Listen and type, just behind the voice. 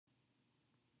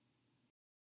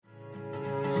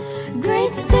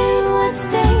what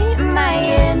state am I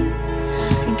in?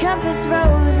 The compass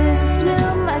roses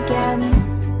bloom again.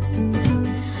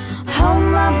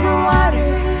 Home of the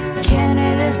water,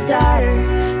 Canada's daughter,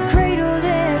 cradled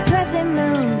in a crescent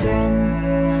moon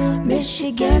grin.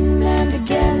 Michigan and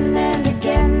again and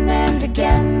again and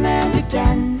again and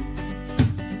again.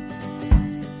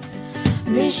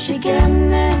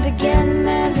 Michigan and again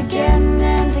and again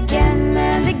and again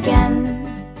and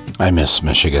again. I miss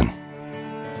Michigan.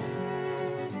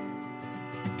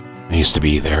 I used to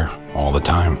be there all the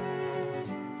time.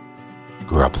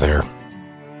 Grew up there.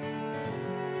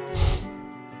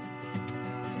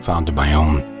 Founded my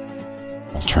own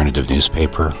alternative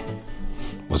newspaper.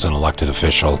 Was an elected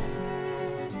official.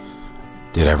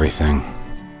 Did everything.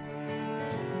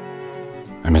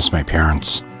 I miss my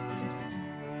parents.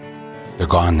 They're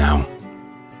gone now.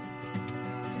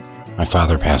 My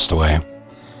father passed away.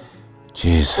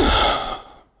 Jeez.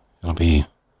 It'll be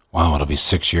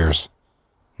 6 years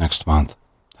next month.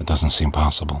 That doesn't seem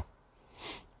possible.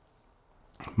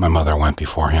 My mother went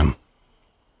before him.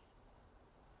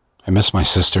 I miss my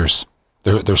sisters.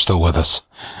 They're still with us,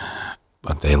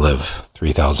 but they live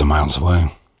 3,000 miles away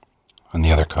on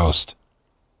the other coast.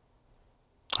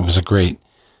 It was a great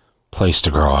place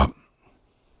to grow up.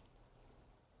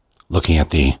 Looking at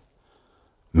the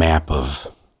map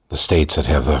of the states that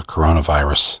have the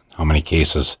coronavirus, how many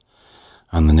cases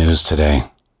on the news today,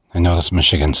 I noticed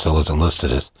Michigan still isn't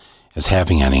listed as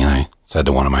having any. And I said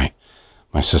to one of my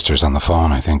sisters on the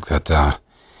phone, I think that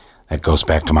that goes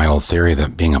back to my old theory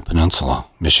that being a peninsula,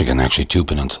 Michigan, actually two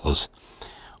peninsulas,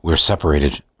 we're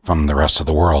separated from the rest of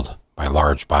the world by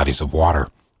large bodies of water.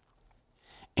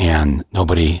 And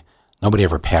nobody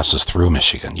ever passes through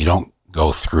Michigan. You don't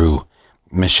go through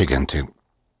Michigan to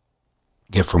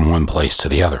get from one place to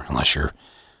the other unless you're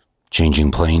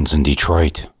changing planes in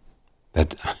Detroit.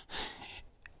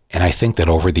 And I think that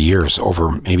over the years,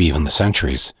 over maybe even the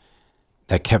centuries,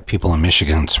 that kept people in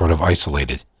Michigan sort of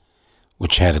isolated,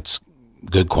 which had its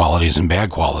good qualities and bad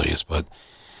qualities. But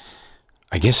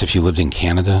I guess if you lived in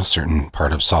Canada, a certain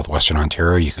part of southwestern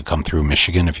Ontario, you could come through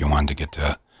Michigan if you wanted to get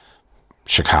to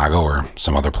Chicago or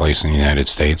some other place in the United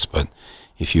States. But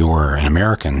if you were an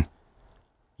American,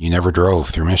 you never drove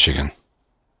through Michigan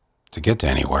to get to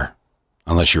anywhere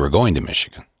unless you were going to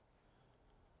Michigan.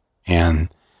 And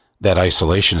that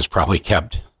isolation has probably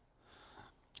kept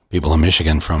people in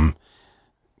Michigan from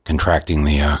contracting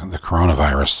the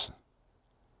coronavirus,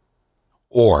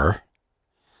 or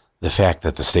the fact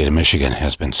that the state of Michigan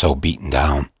has been so beaten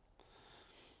down,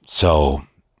 so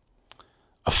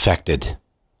affected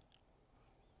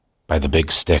by the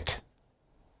big stick.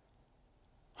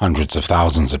 Hundreds of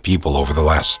thousands of people over the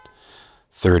last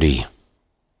 30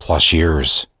 plus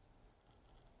years,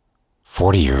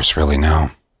 40 years really now,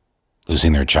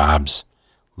 losing their jobs,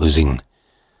 losing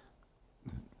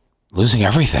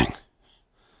everything.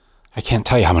 I can't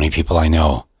tell you how many people I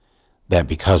know that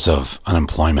because of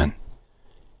unemployment,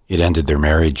 it ended their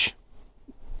marriage.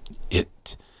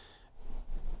 It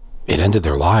ended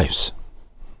their lives.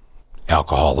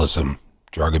 Alcoholism,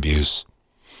 drug abuse,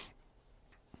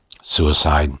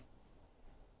 suicide,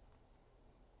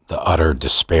 the utter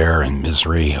despair and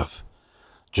misery of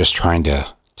just trying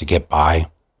to get by.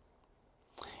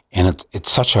 And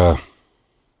it's such a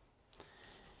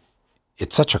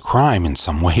crime in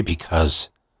some way, because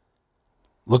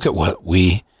look at what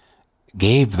we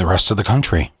gave the rest of the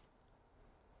country.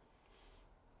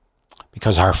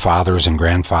 Because our fathers and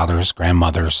grandfathers,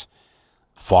 grandmothers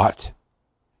fought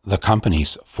the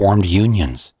companies, formed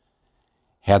unions,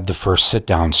 had the first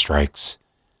sit-down strikes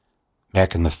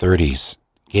back in the 30s,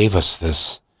 gave us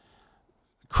this,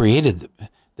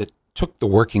 that took the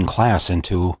working class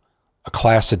into a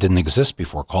class that didn't exist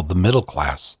before, called the middle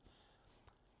class.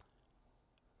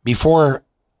 Before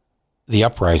the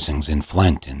uprisings in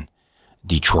Flint and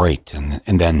Detroit and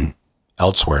then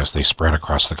elsewhere as they spread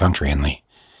across the country in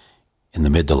the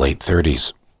mid to late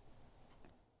 30s,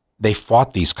 they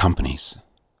fought these companies.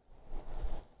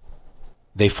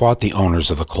 They fought the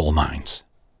owners of the coal mines.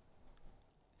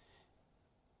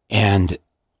 And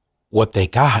what they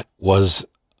got was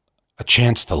a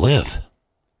chance to live,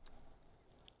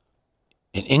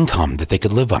 an income that they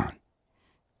could live on,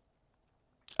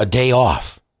 a day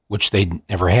off, which they'd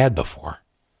never had before,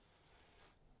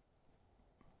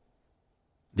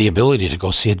 the ability to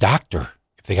go see a doctor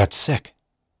if they got sick,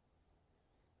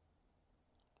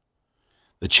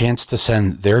 the chance to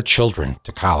send their children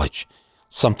to college,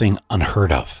 something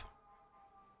unheard of.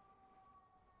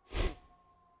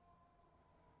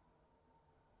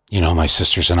 You know, my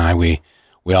sisters and I, we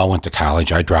all went to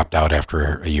college. I dropped out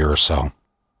after a year or so.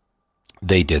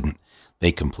 They didn't.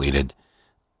 They completed.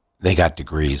 they got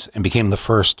degrees and became the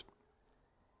first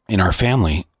in our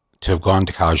family to have gone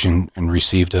to college and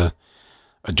received a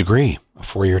degree, a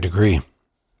 4-year degree.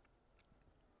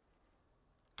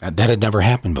 That had never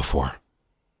happened before.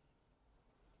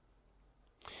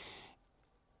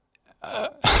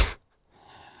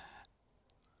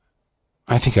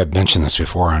 I think I've mentioned this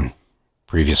before on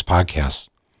previous podcasts.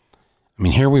 I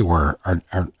mean, here we were.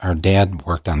 Our dad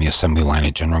worked on the assembly line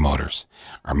at General Motors.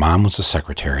 Our mom was a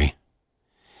secretary.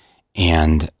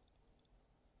 And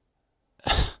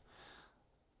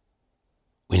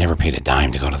we never paid a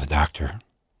dime to go to the doctor.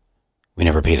 We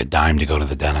never paid a dime to go to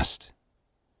the dentist.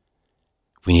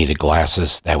 If we needed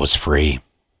glasses, that was free.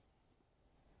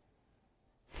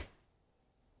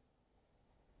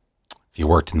 If you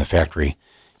worked in the factory,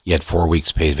 you had 4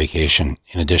 weeks paid vacation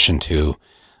in addition to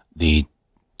the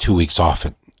 2 weeks off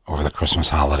over the Christmas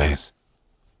holidays.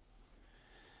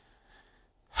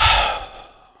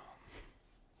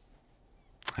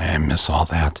 I miss all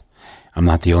that. I'm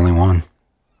not the only one.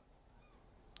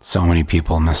 So many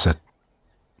people miss it.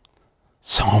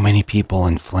 So many people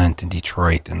in Flint and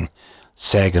Detroit and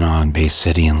Saginaw and Bay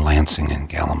City and Lansing and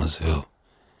Kalamazoo.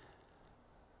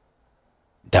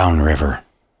 Downriver.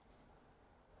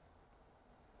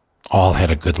 All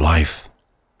had a good life.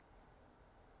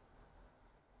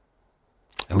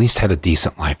 At least had a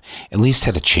decent life. At least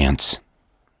had a chance.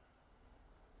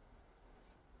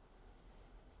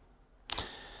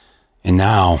 And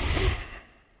now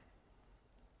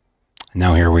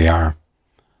here we are,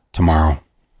 tomorrow.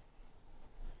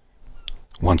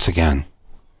 Once again,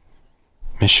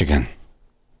 Michigan,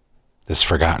 this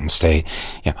forgotten state.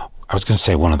 Yeah, I was going to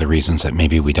say one of the reasons that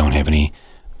maybe we don't have any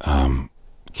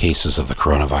cases of the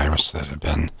coronavirus that have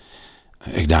been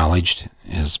acknowledged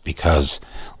is because,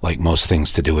 like most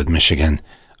things to do with Michigan,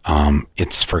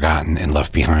 it's forgotten and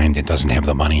left behind. It doesn't have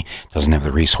the money, doesn't have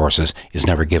the resources, is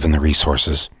never given the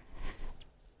resources.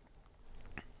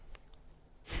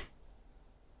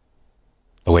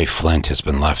 The way Flint has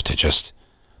been left to just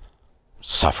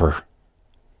suffer.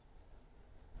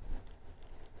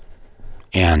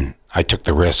 And I took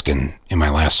the risk in my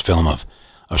last film of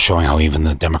showing how even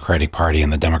the Democratic Party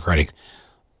and the Democratic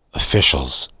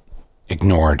officials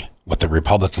ignored what the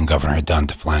Republican governor had done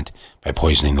to Flint by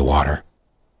poisoning the water.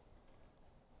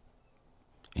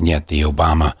 And yet the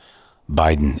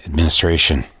Obama-Biden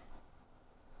administration,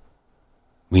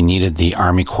 we needed the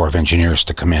Army Corps of Engineers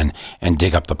to come in and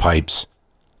dig up the pipes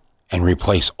and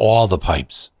replace all the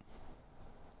pipes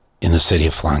in the city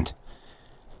of Flint.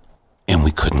 And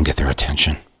we couldn't get their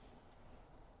attention.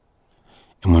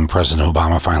 And when President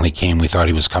Obama finally came, we thought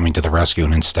he was coming to the rescue,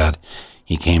 and instead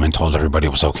he came and told everybody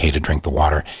it was okay to drink the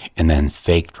water, and then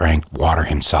fake drank water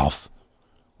himself.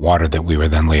 Water that we were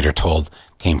then later told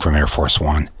came from Air Force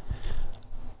One.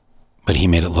 But he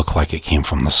made it look like it came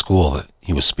from the school that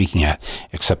he was speaking at,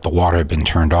 except the water had been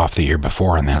turned off the year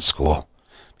before in that school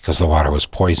because the water was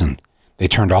poisoned. They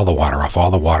turned all the water off,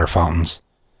 all the water fountains,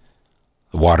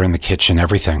 the water in the kitchen,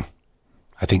 everything.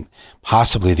 I think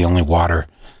possibly the only water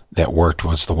that worked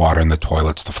was the water in the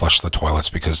toilets, to flush the toilets,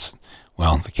 because,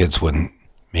 well, the kids wouldn't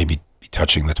maybe be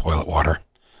touching the toilet water.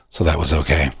 So that was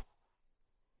okay.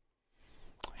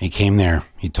 He came there,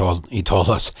 he told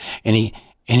us, and he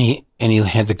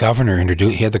had the governor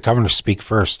introduce, he had the governor speak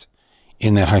first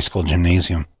in that high school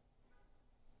gymnasium.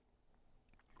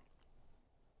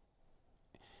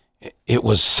 It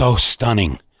was so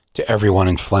stunning to everyone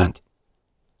in Flint.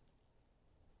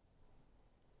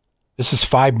 This is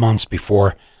 5 months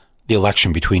before the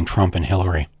election between Trump and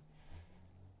Hillary.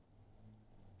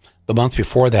 The month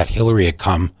before that, Hillary had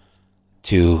come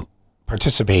to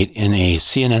participate in a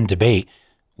CNN debate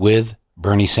with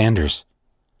Bernie Sanders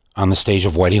on the stage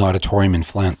of Whiting Auditorium in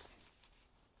Flint.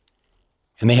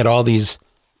 And they had all these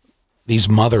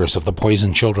mothers of the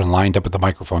poisoned children lined up at the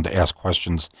microphone to ask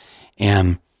questions.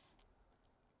 And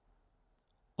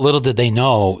little did they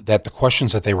know that the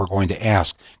questions that they were going to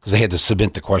ask, because they had to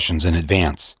submit the questions in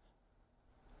advance,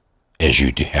 as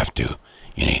you do have to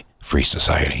in a free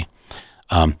society.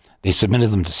 They submitted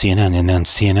them to CNN, and then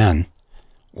CNN,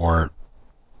 or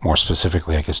more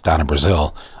specifically, I guess Donna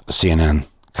Brazile, a CNN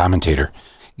commentator,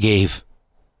 gave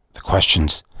the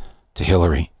questions to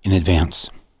Hillary in advance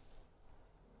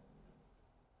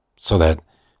so that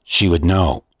she would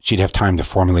know, she'd have time to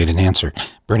formulate an answer.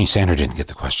 Bernie Sanders didn't get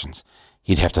the questions.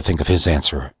 He'd have to think of his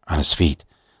answer on his feet,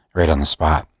 right on the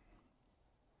spot.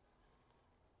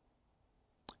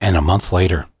 And a month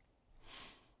later,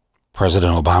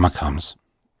 President Obama comes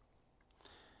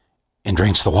and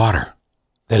drinks the water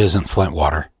that isn't Flint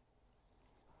water.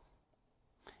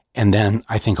 And then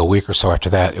I think a week or so after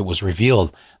that, it was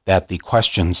revealed that the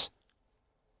questions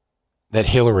that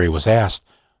Hillary was asked,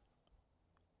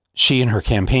 she and her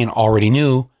campaign already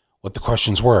knew what the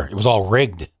questions were. It was all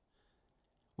rigged.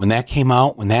 When that came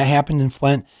out, when that happened in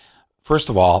Flint, first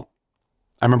of all,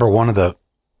 I remember one of the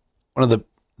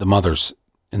mothers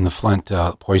in the Flint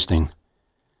poisoning,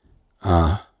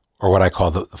 or what I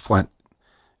call the Flint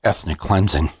ethnic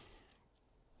cleansing,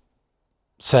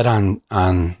 said on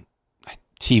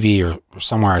TV or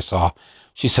somewhere I saw,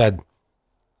 she said,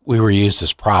 we were used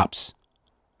as props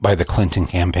by the Clinton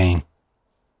campaign.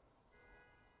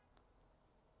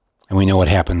 And we know what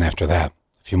happened after that.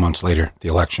 A few months later, the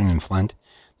election in Flint,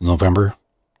 the November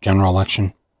general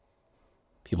election,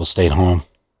 people stayed home.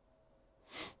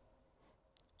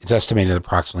 It's estimated that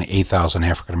approximately 8,000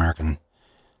 African American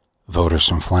voters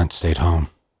from Flint stayed home.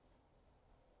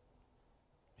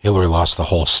 Hillary lost the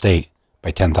whole state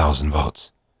by 10,000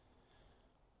 votes.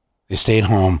 They stayed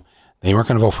home. They weren't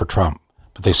going to vote for Trump,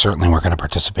 but they certainly weren't going to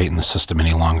participate in the system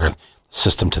any longer. The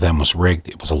system to them was rigged.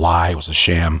 It was a lie. It was a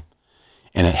sham,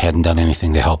 and it hadn't done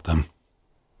anything to help them.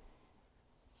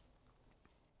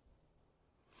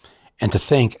 And to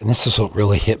think, and this is what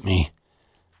really hit me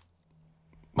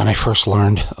when I first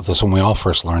learned of this, when we all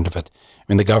first learned of it. I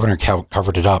mean, the governor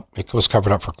covered it up. It was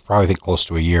covered up for probably, I think, close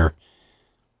to a year,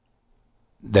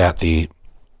 that the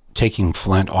taking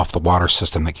Flint off the water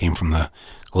system that came from the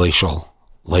glacial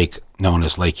lake known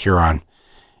as Lake Huron,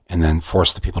 and then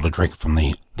forced the people to drink from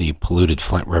the polluted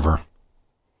Flint River.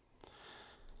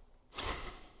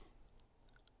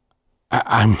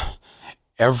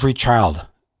 Every child,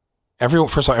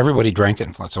 first of all, everybody drank it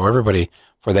in Flint. So everybody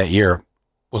for that year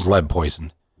was lead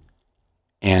poisoned.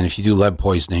 And if you do lead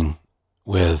poisoning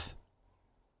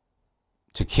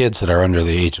to kids that are under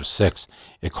the age of 6,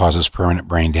 it causes permanent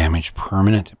brain damage.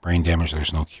 Permanent brain damage.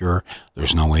 There's no cure.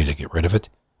 There's no way to get rid of it.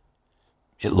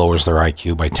 It lowers their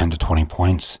IQ by 10 to 20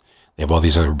 points. They have all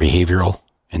these other behavioral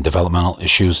and developmental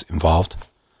issues involved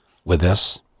with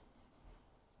this.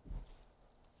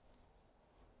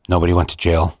 Nobody went to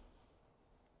jail.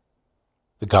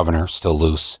 The governor, still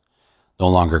loose, no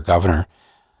longer governor.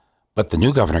 But the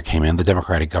new governor came in, the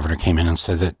Democratic governor came in and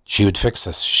said that she would fix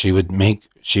this. She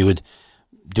would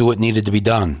do what needed to be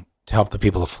done to help the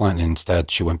people of Flint. And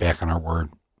instead, she went back on her word.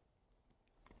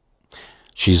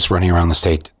 She's running around the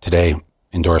state today,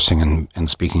 endorsing and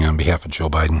speaking on behalf of Joe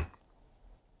Biden.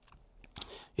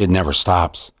 It never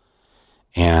stops.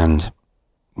 And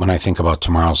when I think about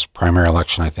tomorrow's primary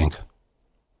election, I think,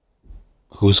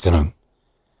 I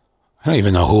don't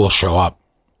even know who will show up.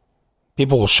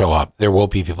 People will show up. There will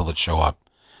be people that show up.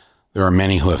 There are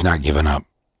many who have not given up.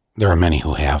 There are many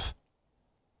who have.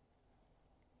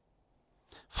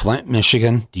 Flint,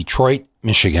 Michigan, Detroit,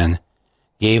 Michigan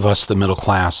gave us the middle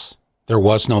class. There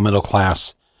was no middle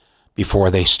class before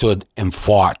they stood and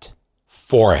fought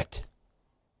for it.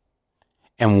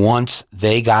 And once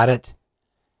they got it,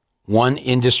 one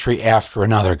industry after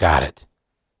another got it.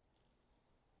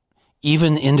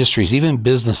 Even industries, even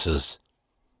businesses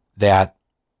that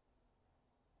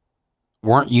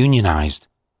weren't unionized,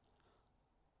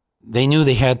 they knew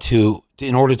they had to,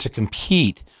 in order to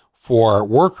compete for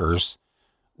workers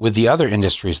with the other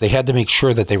industries, they had to make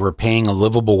sure that they were paying a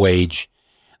livable wage,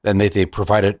 then they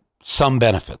provided some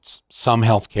benefits, some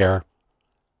health care,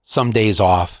 some days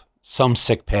off, some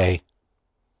sick pay.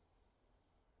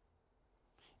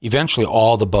 Eventually,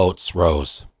 all the boats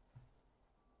rose.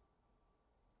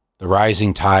 The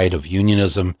rising tide of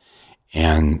unionism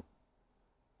and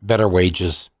better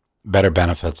wages, better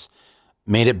benefits,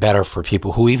 made it better for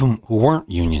people who weren't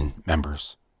union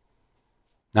members.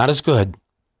 Not as good,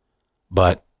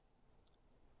 but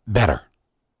better.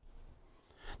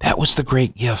 That was the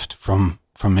great gift from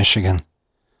Michigan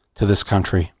to this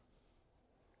country.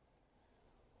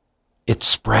 It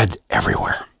spread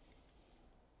everywhere.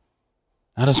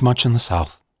 Not as much in the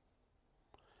South,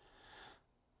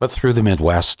 but through the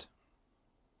Midwest,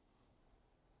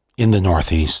 in the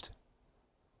Northeast,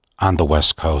 on the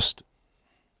West Coast,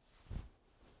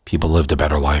 people lived a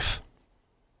better life.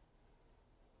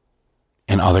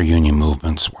 And other union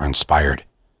movements were inspired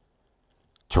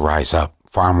to rise up.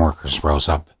 Farm workers rose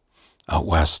up out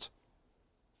west.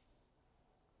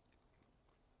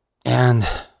 And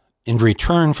in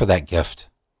return for that gift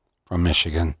from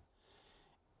Michigan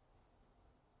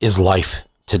is life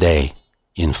today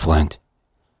in Flint,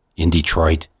 in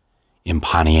Detroit, in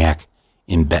Pontiac,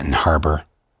 in Benton Harbor,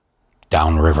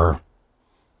 downriver,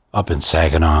 up in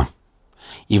Saginaw,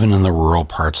 even in the rural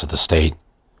parts of the state.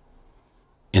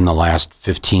 In the last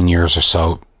 15 years or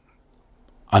so,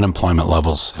 unemployment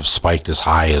levels have spiked as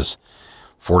high as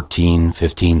 14,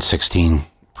 15,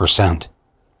 16%.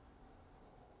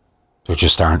 There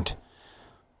just aren't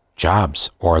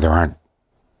jobs, or there aren't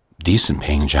decent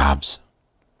paying jobs.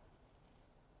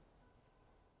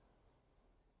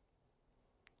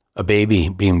 A baby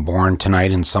being born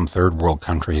tonight in some third world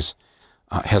countries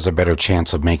has a better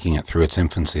chance of making it through its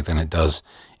infancy than it does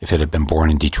if it had been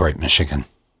born in Detroit, Michigan.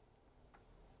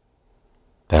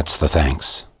 That's the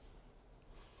thanks.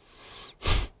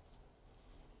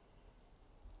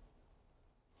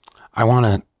 I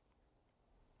want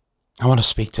to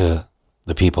speak to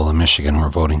the people in Michigan who are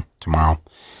voting tomorrow.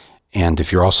 And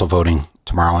if you're also voting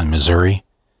tomorrow in Missouri,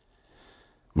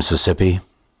 Mississippi,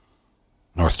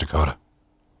 North Dakota,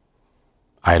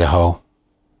 Idaho,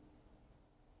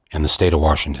 and the state of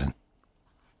Washington.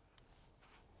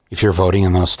 If you're voting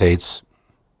in those states,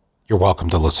 you're welcome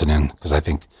to listen in, because I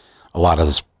think a lot of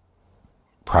this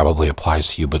probably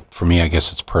applies to you, but for me, I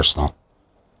guess it's personal.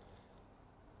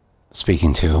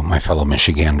 Speaking to my fellow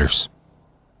Michiganders.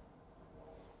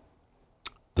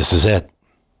 This is it.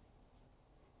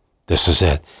 This is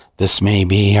it. This may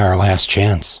be our last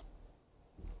chance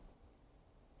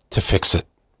to fix it,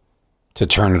 to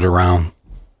turn it around,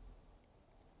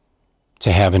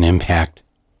 to have an impact.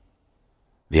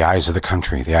 The eyes of the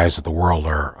country, the eyes of the world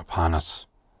are upon us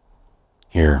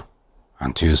here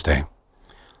on Tuesday.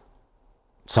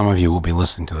 Some of you will be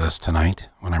listening to this tonight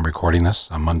when I'm recording this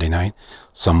on Monday night.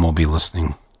 Some will be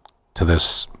listening to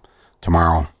this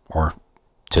tomorrow or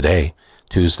today,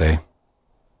 Tuesday,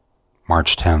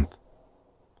 March 10th,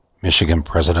 Michigan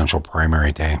Presidential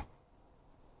Primary Day.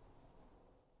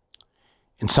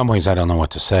 In some ways, I don't know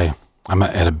what to say. I'm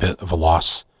at a bit of a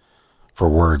loss for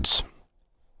words.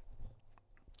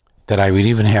 That I would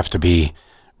even have to be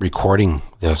recording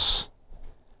this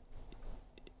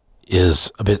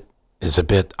is a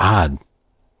bit odd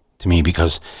to me,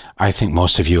 because I think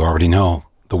most of you already know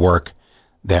the work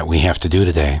that we have to do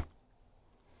today.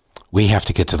 We have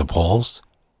to get to the polls,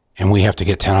 and we have to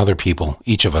get 10 other people,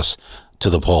 each of us, to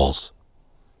the polls.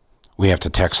 We have to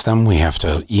text them, we have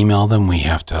to email them, we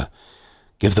have to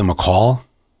give them a call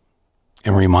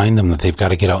and remind them that they've got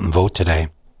to get out and vote today.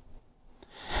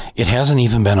 It hasn't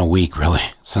even been a week, really,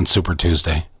 since Super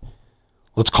Tuesday.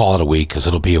 Let's call it a week, because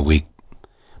it'll be a week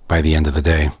by the end of the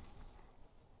day.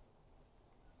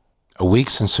 A week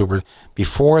since Super.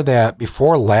 Before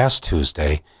last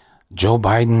Tuesday, Joe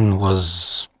Biden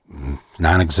was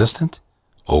non-existent,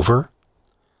 over,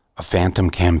 a phantom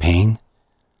campaign,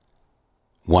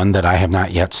 one that I have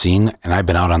not yet seen, and I've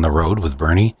been out on the road with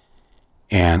Bernie,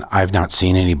 and I've not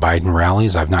seen any Biden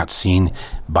rallies. I've not seen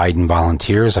Biden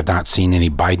volunteers. I've not seen any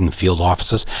Biden field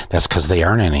offices. That's because they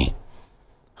aren't any.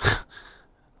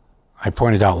 I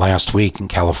pointed out last week in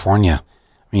California,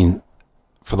 I mean,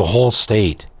 for the whole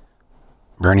state,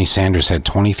 Bernie Sanders had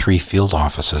 23 field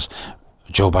offices.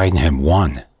 Joe Biden had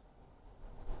 1.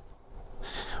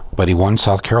 But he won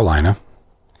South Carolina,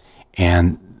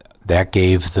 and that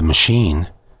gave the machine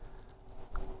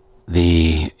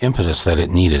the impetus that it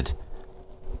needed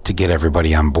to get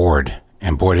everybody on board.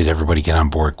 And boy, did everybody get on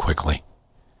board quickly.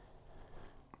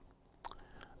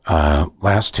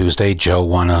 Last Tuesday, Joe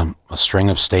won a string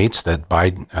of states that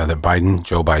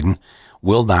Joe Biden,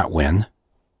 will not win.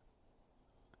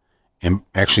 And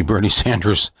actually, Bernie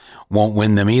Sanders won't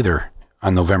win them either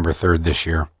on November 3rd this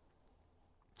year,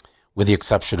 with the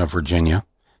exception of Virginia,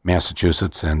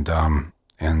 Massachusetts, and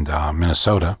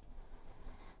Minnesota.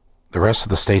 The rest of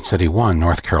the states that he won,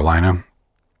 North Carolina,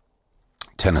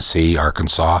 Tennessee,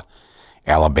 Arkansas,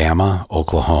 Alabama,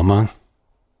 Oklahoma,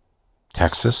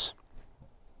 Texas.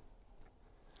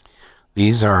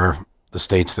 These are the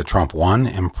states that Trump won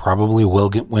and probably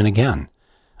will win again.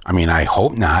 I mean, I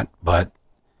hope not, but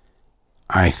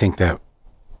I think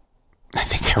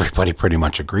everybody pretty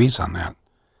much agrees on that.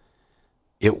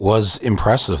 It was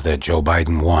impressive that Joe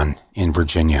Biden won in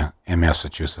Virginia and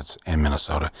Massachusetts and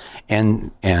Minnesota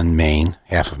and Maine,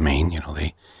 half of Maine. You know,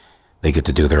 they get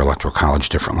to do their electoral college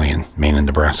differently in Maine and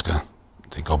Nebraska.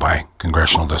 They go by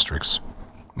congressional districts,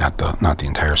 not the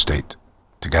entire state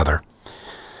together.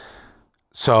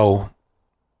 So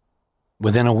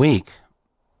within a week,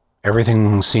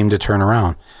 everything seemed to turn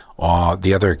around.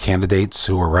 The other candidates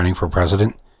who were running for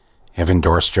president have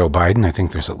endorsed Joe Biden. I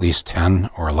think there's at least 10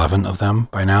 or 11 of them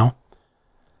by now.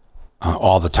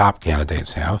 All the top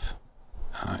candidates have,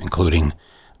 including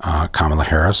Kamala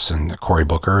Harris and Cory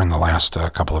Booker in the last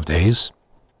couple of days.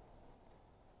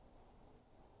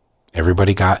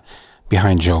 Everybody got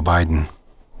behind Joe Biden.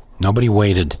 Nobody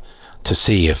waited to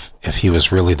see if he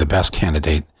was really the best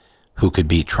candidate who could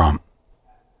beat Trump.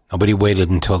 Nobody waited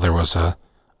until there was a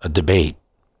debate.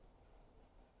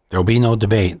 There will be no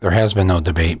debate. There has been no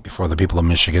debate before the people of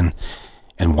Michigan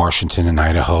and Washington and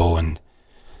Idaho and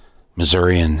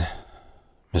Missouri and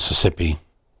Mississippi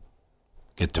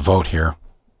get to vote here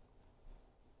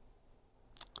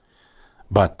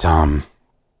But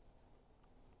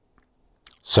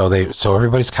so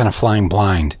everybody's kind of flying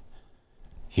blind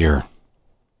here.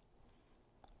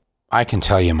 I can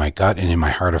tell you in my gut and in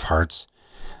my heart of hearts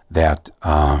that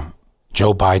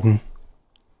Joe Biden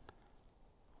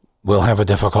will have a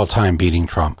difficult time beating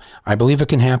Trump. I believe it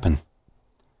can happen,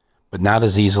 but not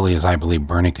as easily as I believe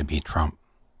Bernie could beat Trump.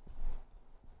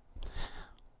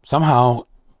 Somehow,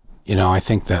 I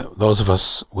think that those of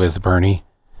us with Bernie,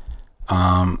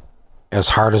 as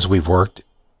hard as we've worked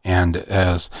and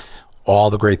as all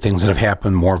the great things that have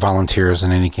happened, more volunteers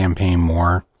in any campaign,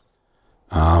 more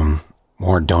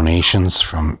donations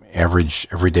from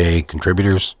everyday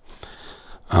contributors,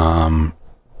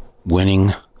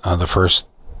 winning the first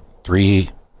 3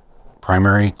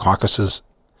 primary caucuses,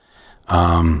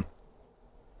 all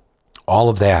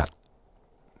of that,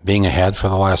 being ahead for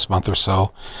the last month or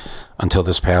so until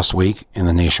this past week in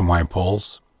the nationwide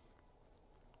polls,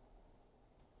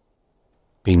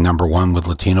 being number 1 with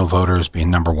Latino voters, being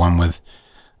number 1 with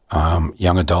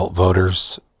young adult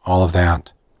voters, all of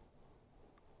that.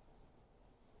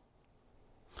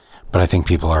 But I think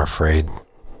people are afraid.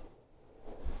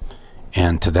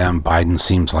 And to them, Biden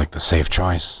seems like the safe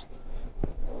choice.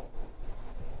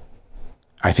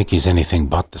 I think he's anything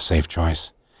but the safe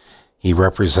choice. He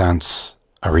represents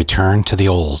a return to the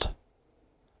old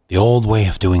way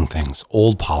of doing things,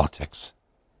 old politics.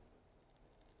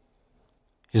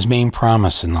 His main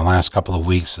promise in the last couple of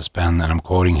weeks has been, and I'm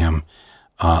quoting him,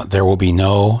 there will be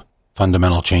no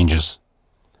fundamental changes.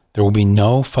 There will be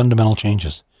no fundamental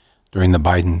changes during the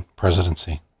Biden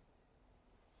presidency.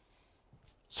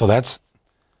 So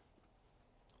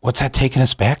what's that taking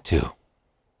us back to?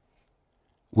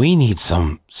 We need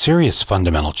some serious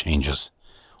fundamental changes,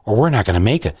 or we're not going to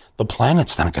make it. The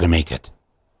planet's not going to make it.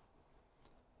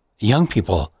 Young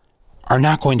people are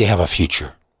not going to have a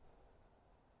future.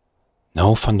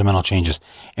 No fundamental changes.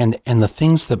 And the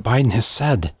things that Biden has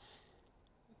said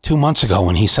 2 months ago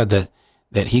when he said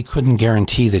that he couldn't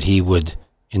guarantee that he would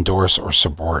endorse or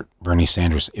support Bernie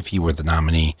Sanders if he were the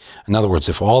nominee. In other words,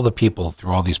 if all the people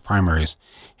through all these primaries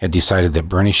had decided that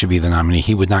Bernie should be the nominee,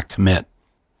 he would not commit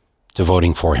to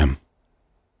voting for him.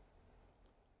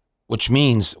 Which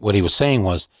means what he was saying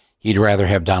was he'd rather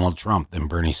have Donald Trump than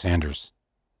Bernie Sanders.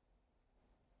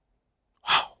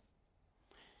 Wow.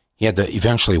 He had to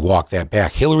eventually walk that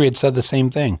back. Hillary had said the same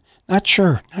thing. Not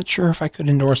sure if I could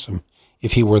endorse him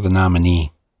if he were the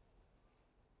nominee.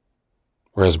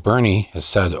 Whereas Bernie has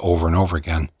said over and over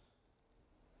again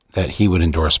that he would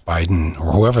endorse Biden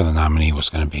or whoever the nominee was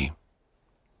going to be.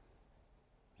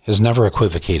 Has never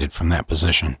equivocated from that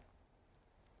position.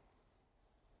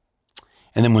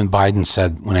 And then when Biden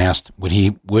said, when asked, would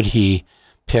he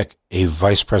pick a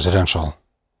vice presidential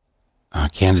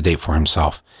candidate for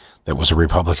himself that was a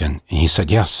Republican? And he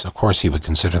said, yes, of course he would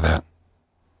consider that.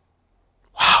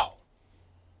 Wow.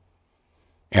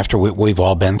 After what we've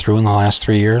all been through in the last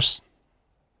 3 years.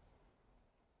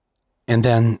 And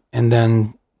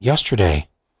then yesterday,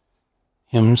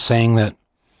 him saying that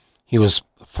he was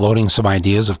floating some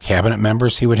ideas of cabinet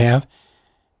members he would have.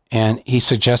 And he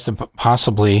suggested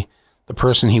possibly the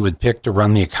person he would pick to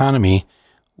run the economy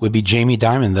would be Jamie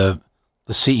Dimon, the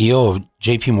CEO of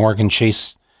JP Morgan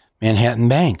Chase Manhattan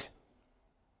Bank.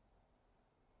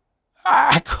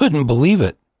 I couldn't believe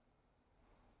it.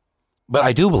 But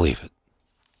I do believe it.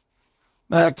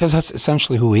 Because that's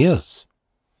essentially who he is.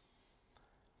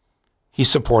 He's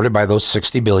supported by those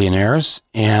 60 billionaires,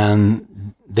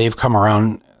 and they've come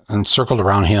around and circled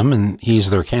around him, and he's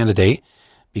their candidate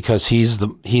because he's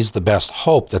the best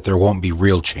hope that there won't be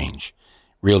real change.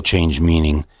 Real change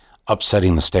meaning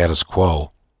upsetting the status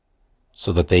quo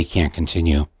so that they can't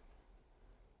continue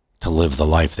to live the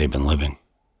life they've been living.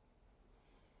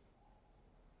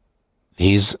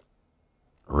 These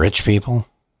rich people,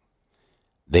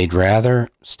 they'd rather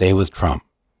stay with Trump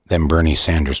than Bernie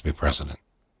Sanders be president.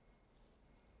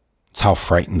 It's how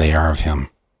frightened they are of him.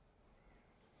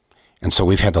 And so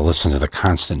we've had to listen to the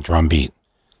constant drumbeat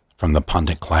from the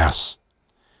pundit class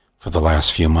for the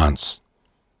last few months.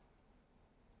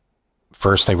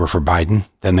 First they were for Biden,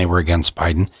 then they were against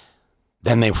Biden.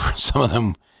 Then some of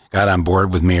them got on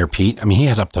board with Mayor Pete. I mean, he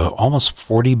had up to almost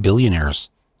 40 billionaires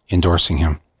endorsing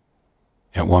him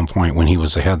at one point when he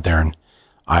was ahead there in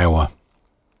Iowa.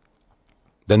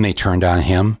 Then they turned on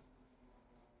him.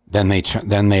 Then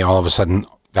they all of a sudden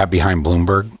got behind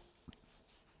Bloomberg.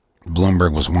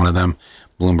 Bloomberg was one of them.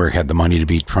 Bloomberg had the money to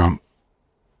beat Trump.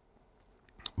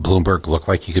 Bloomberg looked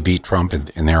like he could beat Trump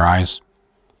in their eyes.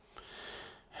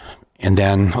 And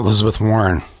then Elizabeth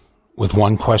Warren, with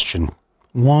one question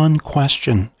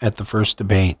at the first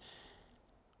debate,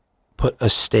 put a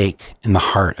stake in the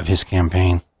heart of his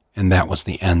campaign. And that was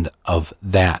the end of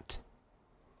that.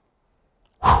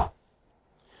 Whew.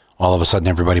 All of a sudden,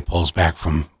 everybody pulls back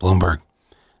from Bloomberg.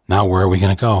 Now, where are we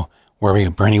going to go?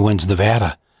 Bernie wins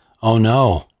Nevada. Oh,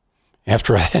 no.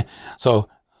 So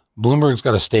Bloomberg's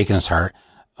got a stake in his heart.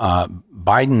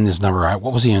 Biden is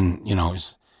what was he in?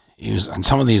 He was on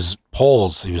some of these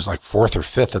polls. He was like 4th or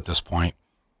 5th at this point.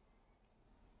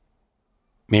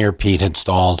 Mayor Pete had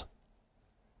stalled.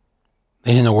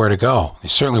 They didn't know where to go.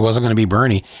 It certainly wasn't going to be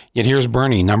Bernie. Yet here's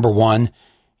Bernie, number one.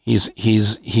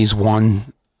 He's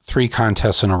won 3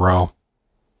 contests in a row.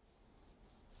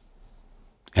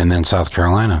 And then South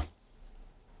Carolina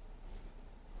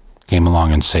came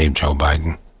along and saved Joe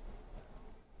Biden.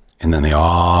 And then they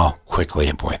all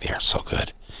quickly, boy, they are so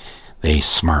good. They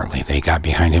got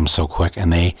behind him so quick,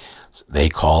 and they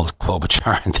called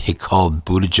Klobuchar, and they called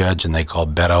Buttigieg, and they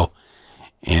called Beto.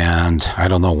 And I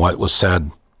don't know what was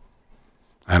said.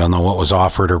 I don't know what was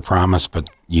offered or promised, but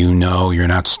you're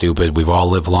not stupid. We've all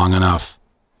lived long enough.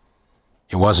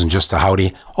 It wasn't just a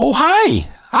howdy. Oh, hi.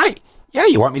 Yeah,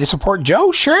 you want me to support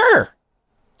Joe? Sure.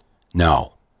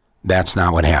 No, that's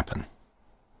not what happened.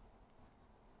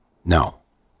 No,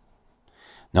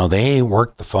 they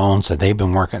worked the phones that they've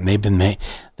been working.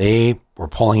 They were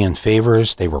pulling in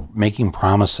favors. They were making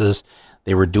promises.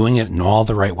 They were doing it in all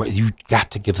the right way. You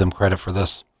got to give them credit for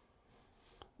this.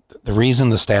 The reason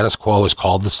the status quo is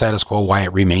called the status quo, why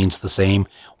it remains the same,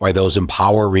 why those in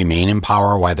power remain in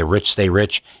power, why the rich stay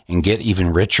rich and get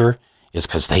even richer, is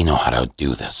because they know how to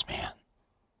do this, man.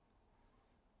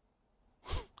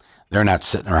 They're not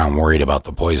sitting around worried about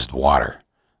the poisoned water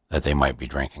that they might be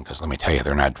drinking, because let me tell you,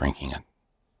 they're not drinking it.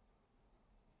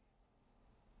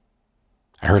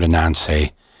 I heard Anand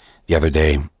say the other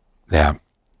day that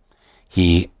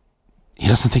he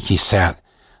doesn't think he sat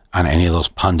on any of those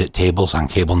pundit tables on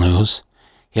cable news.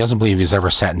 He doesn't believe he's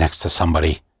ever sat next to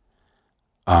somebody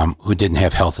who didn't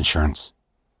have health insurance.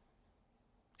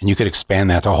 And you could expand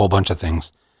that to a whole bunch of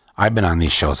things. I've been on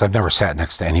these shows. I've never sat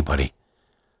next to anybody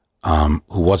who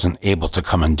wasn't able to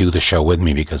come and do the show with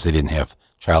me because they didn't have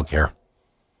childcare.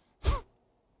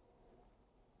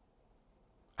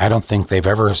 I don't think they've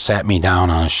ever sat me down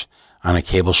on a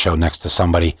cable show next to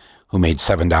somebody who made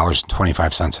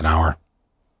 $7.25 an hour,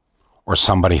 or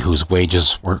somebody whose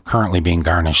wages were currently being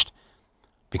garnished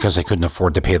because they couldn't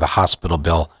afford to pay the hospital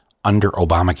bill under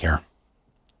Obamacare.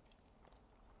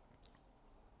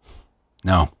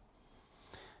 No.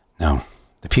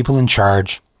 The people in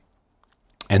charge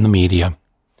and the media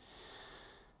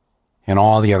and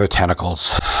all the other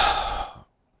tentacles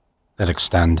that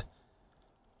extend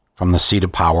from the seat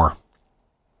of power,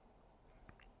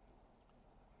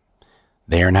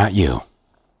 they are not you.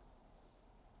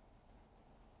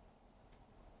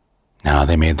 No,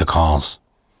 they made the calls.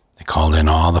 They called in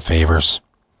all the favors.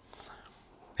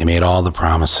 They made all the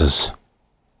promises.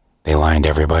 They lined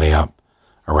everybody up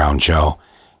around Joe.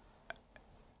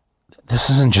 This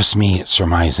isn't just me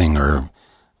surmising or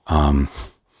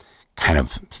kind of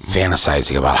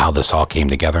fantasizing about how this all came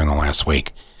together in the last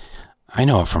week. I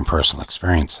know it from personal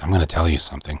experience. I'm going to tell you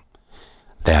something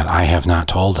that I have not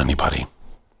told anybody.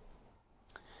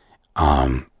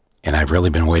 And I've really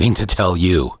been waiting to tell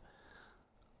you.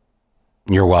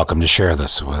 You're welcome to share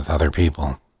this with other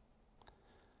people.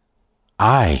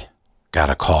 I got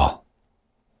a call.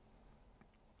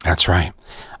 That's right.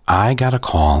 I got a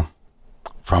call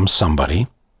from somebody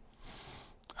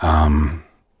on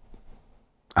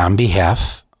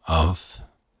behalf of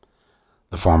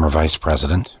the former vice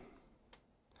president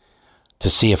to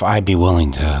see if I'd be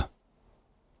willing to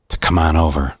come on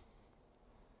over,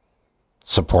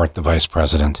 support the vice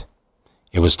president.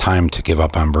 It was time to give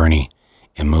up on Bernie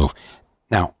and move.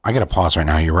 Now, I got to pause right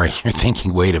now. You're right. You're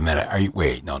thinking, wait a minute.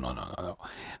 Wait, no.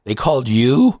 They called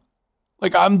you?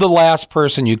 Like I'm the last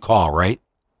person you'd call, right?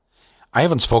 I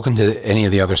haven't spoken to any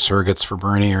of the other surrogates for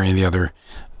Bernie or any of the other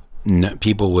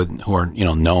people who are,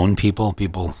 known people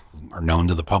who are known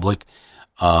to the public.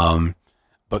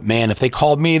 But man, if they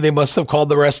called me, they must have called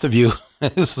the rest of you.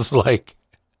 This is like,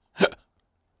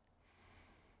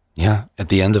 yeah, at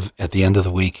the end of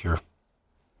the week, you're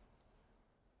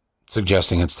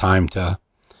suggesting it's time to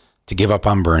give up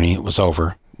on Bernie. It was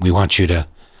over. We want you to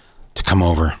come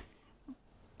over,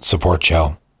 support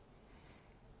Joe.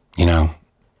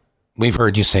 We've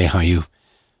heard you say how you've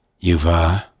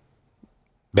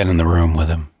been in the room with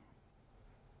him.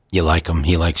 You like him.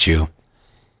 He likes you.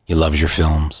 He loves your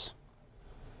films.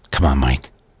 Come on,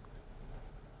 Mike.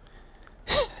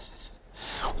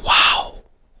 Wow.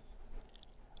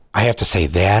 I have to say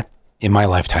that in my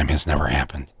lifetime has never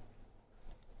happened.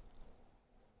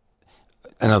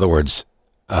 In other words,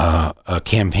 a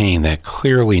campaign that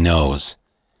clearly knows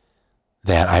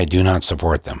that I do not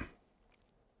support them.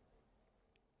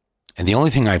 And the only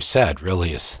thing I've said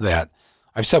really is that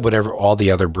I've said whatever all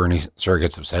the other Bernie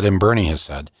surrogates have said, and Bernie has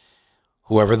said,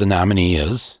 whoever the nominee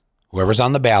is, whoever's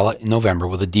on the ballot in November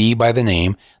with a D by the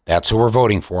name, that's who we're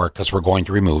voting for because we're going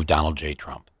to remove Donald J.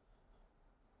 Trump.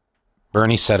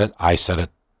 Bernie said it. I said it.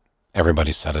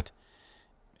 Everybody said it.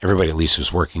 Everybody at least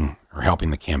who's working or helping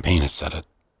the campaign has said it.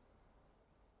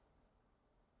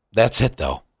 That's it,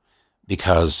 though,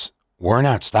 because we're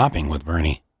not stopping with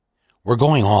Bernie. We're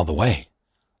going all the way.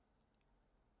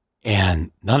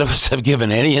 And none of us have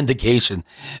given any indication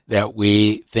that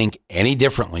we think any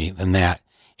differently than that.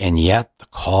 And yet the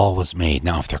call was made.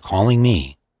 Now, if they're calling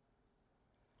me,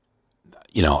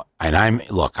 and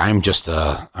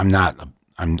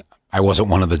I wasn't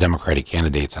one of the Democratic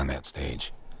candidates on that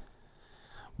stage.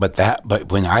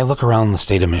 But when I look around the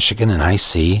state of Michigan and I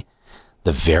see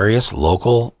the various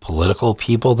local political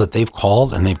people that they've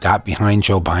called and they've got behind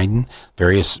Joe Biden,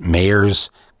 various mayors,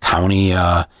 county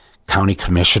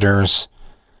commissioners,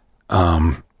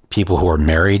 people who are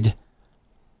married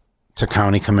to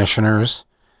county commissioners.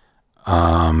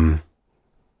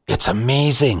 It's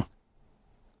amazing.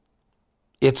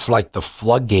 It's like the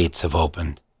floodgates have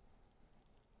opened.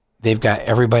 They've got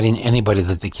everybody and anybody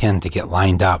that they can to get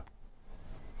lined up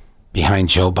behind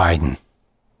Joe Biden.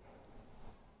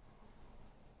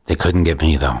 They couldn't get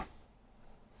me, though.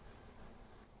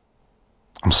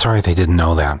 I'm sorry they didn't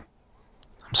know that.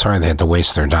 I'm sorry they had to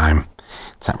waste their dime.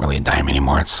 It's not really a dime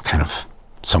anymore. It's kind of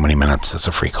so many minutes. It's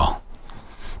a free call.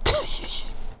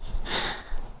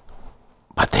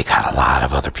 But they got a lot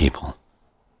of other people.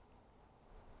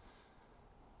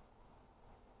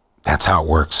 That's how it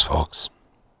works, folks.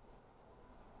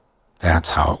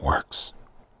 That's how it works.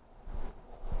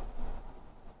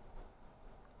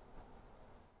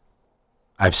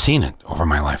 I've seen it over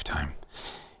my lifetime.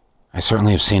 I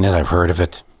certainly have seen it. I've heard of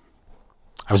it.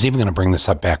 I was even going to bring this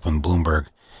up back when Bloomberg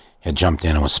had jumped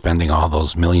in and was spending all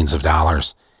those millions of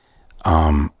dollars.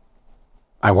 I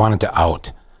wanted to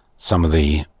out some of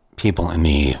the people in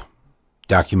the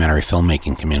documentary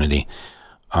filmmaking community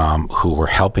who were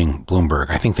helping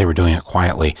Bloomberg. I think they were doing it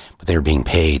quietly, but they were being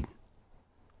paid.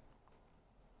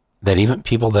 That even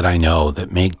people that I know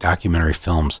that make documentary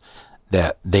films,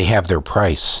 that they have their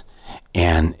price.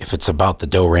 And if it's about the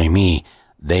do-re-mi,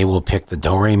 they will pick the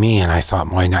do-re-mi. And I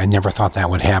thought, boy, I never thought that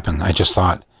would happen. I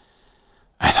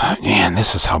thought, man,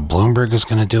 this is how Bloomberg is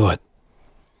going to do it.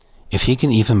 If he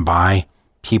can even buy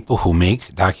people who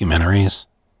make documentaries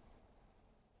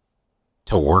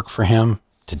to work for him,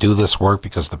 to do this work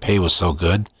because the pay was so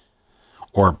good,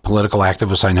 or political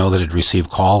activists I know that had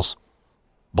received calls,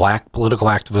 black political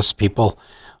activists, people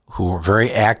who were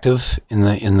very active in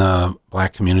the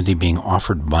black community being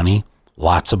offered money,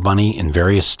 lots of money in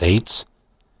various states.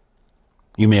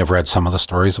 You may have read some of the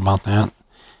stories about that.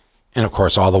 And of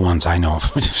course, all the ones I know,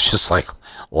 just like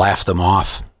laugh them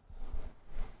off.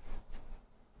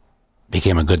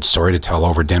 Became a good story to tell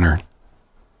over dinner.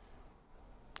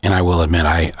 And I will admit,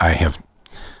 I have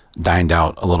dined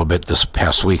out a little bit this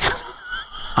past week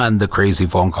on the crazy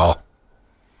phone call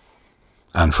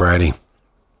on Friday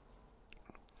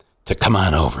to come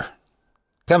on over.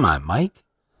 Come on, Mike.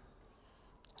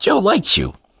 Joe likes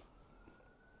you.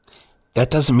 That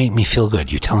doesn't make me feel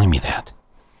good, you telling me that.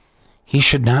 He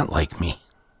should not like me.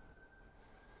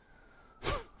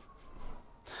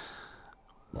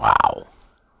 Wow.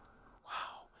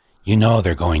 You know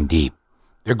they're going deep.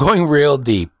 They're going real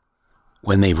deep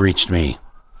when they've reached me.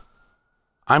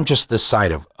 I'm just this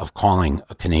side of calling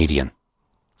a Canadian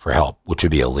for help, which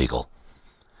would be illegal.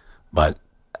 But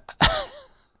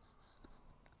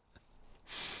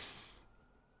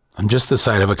I'm just the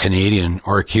side of a Canadian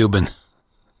or a Cuban.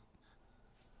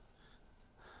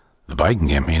 The Biden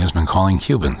campaign has been calling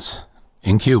Cubans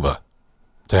in Cuba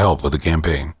to help with the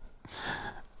campaign.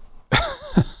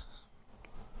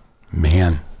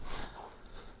 Man.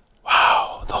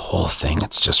 Wow. The whole thing,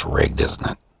 it's just rigged, isn't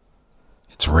it?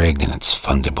 It's rigged and it's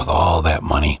funded with all that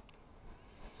money.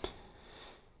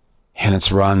 And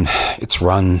it's run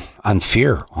on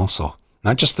fear also.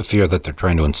 Not just the fear that they're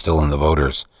trying to instill in the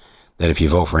voters, that if you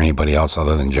vote for anybody else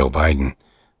other than Joe Biden,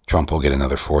 Trump will get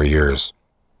another 4 years.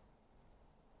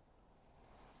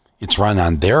 It's run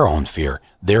on their own fear,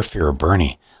 their fear of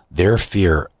Bernie, their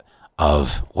fear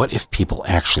of what if people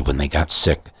actually, when they got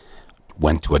sick,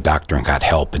 went to a doctor and got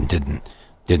help and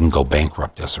didn't go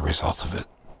bankrupt as a result of it.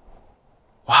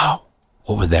 Wow.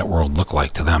 What would that world look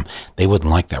like to them? They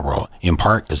wouldn't like that world, in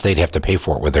part because they'd have to pay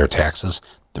for it with their taxes.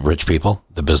 The rich people,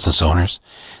 the business owners,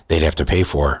 they'd have to pay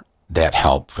for that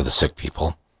help for the sick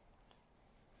people.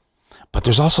 But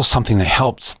there's also something that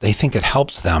helps. They think it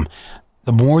helps them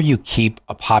the more you keep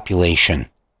a population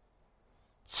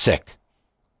sick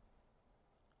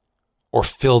or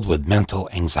filled with mental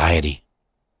anxiety,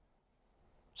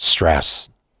 stress,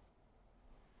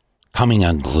 coming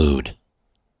unglued,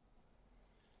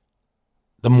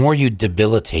 the more you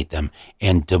debilitate them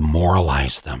and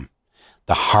demoralize them,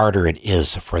 the harder it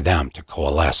is for them to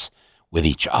coalesce with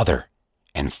each other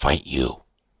and fight you.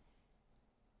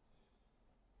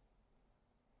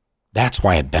 That's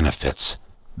why it benefits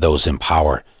those in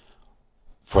power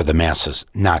for the masses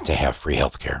not to have free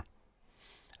health care,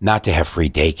 not to have free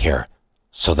daycare,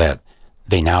 so that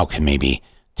they now can maybe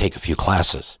take a few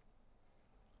classes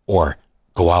or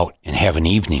go out and have an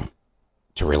evening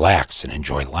to relax and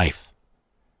enjoy life.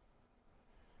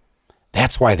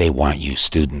 That's why they want you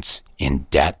students in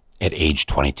debt at age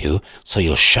 22, so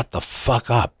you'll shut the fuck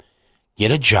up,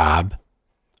 get a job,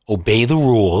 obey the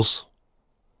rules.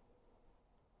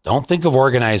 Don't think of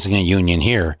organizing a union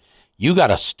here. You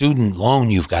got a student loan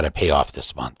you've got to pay off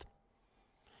this month.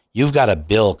 You've got a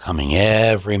bill coming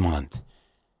every month.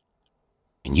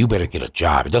 And you better get a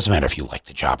job. It doesn't matter if you like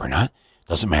the job or not. It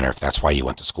doesn't matter if that's why you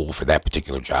went to school for that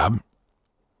particular job.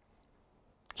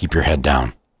 Keep your head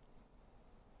down.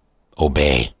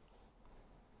 Obey.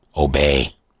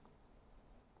 Obey.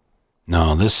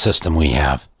 No, this system we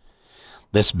have,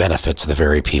 this benefits the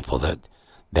very people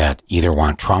that either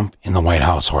want Trump in the White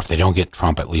House, or if they don't get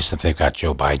Trump, at least if they've got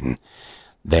Joe Biden,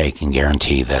 they can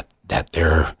guarantee that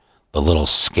they're the little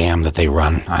scam that they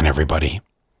run on everybody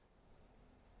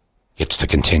gets to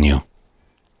continue.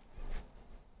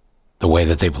 The way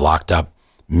that they've locked up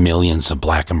millions of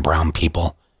black and brown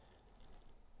people.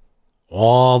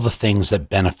 All the things that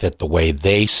benefit the way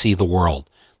they see the world,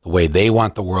 the way they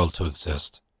want the world to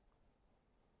exist.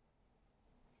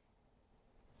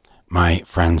 My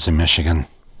friends in Michigan,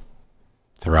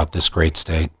 throughout this great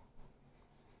state,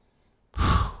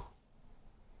 I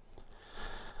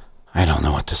don't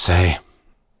know what to say.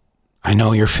 I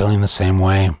know you're feeling the same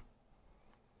way.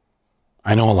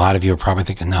 I know a lot of you are probably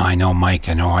thinking, no, I know Mike,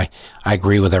 I know I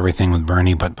agree with everything with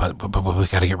Bernie, but we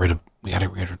got to get rid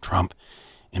of Trump.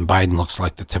 And Biden looks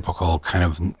like the typical kind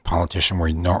of politician we're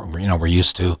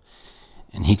used to,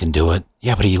 and he can do it.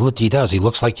 Yeah, but he does. He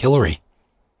looks like Hillary.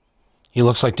 He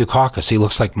looks like Dukakis. He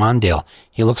looks like Mondale.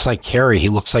 He looks like Kerry. He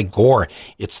looks like Gore.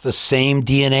 It's the same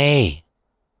DNA.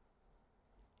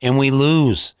 And we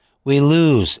lose. We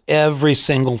lose every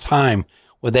single time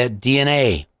with that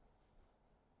DNA.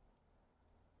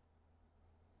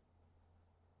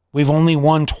 We've only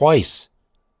won twice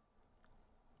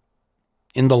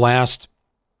in the last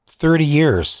 30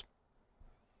 years.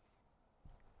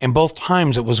 And both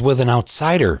times it was with an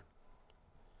outsider.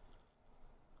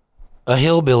 A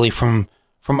hillbilly from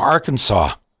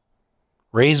Arkansas,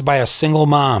 raised by a single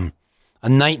mom, a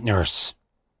night nurse,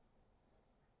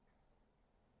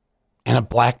 and a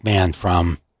black man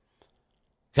from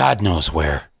God knows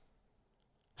where.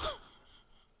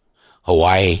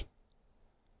 Hawaii,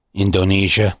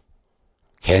 Indonesia,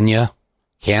 Kenya,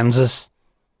 Kansas,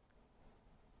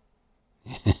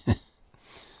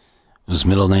 whose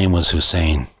middle name was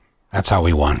Hussein. That's how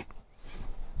we won.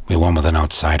 We won with an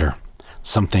outsider.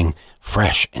 Something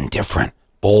fresh and different,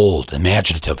 bold,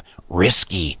 imaginative,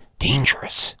 risky,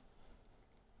 dangerous.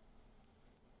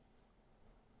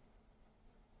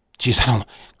 Geez, I don't know.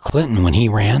 Clinton, when he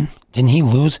ran, didn't he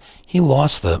lose? He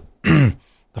lost the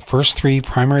the first 3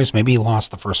 primaries. Maybe he lost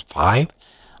the first 5.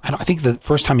 I think the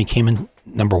first time he came in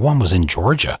number 1 was in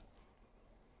Georgia.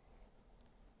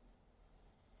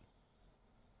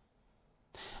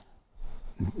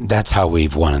 That's how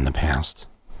we've won in the past.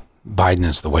 Biden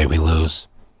is the way we lose.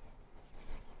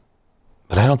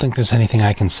 But I don't think there's anything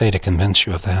I can say to convince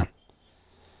you of that.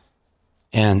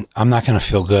 And I'm not going to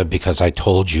feel good because I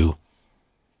told you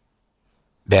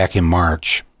back in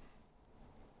March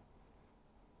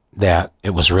that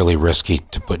it was really risky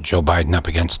to put Joe Biden up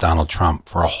against Donald Trump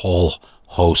for a whole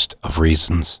host of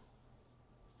reasons.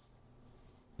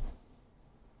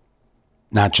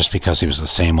 Not just because he was the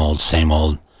same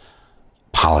old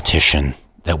politician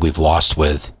that we've lost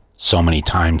with so many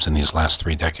times in these last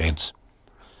 3 decades.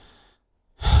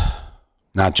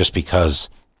 Not just because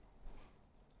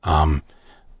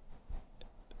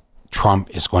Trump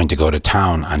is going to go to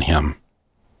town on him,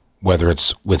 whether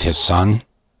it's with his son,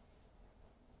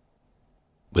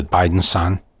 with Biden's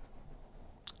son,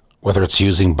 whether it's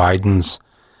using Biden's,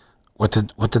 what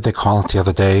did they call it the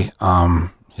other day?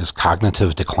 His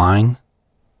cognitive decline.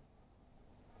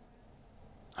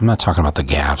 I'm not talking about the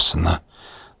gaffes and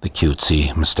the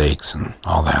cutesy mistakes and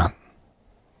all that.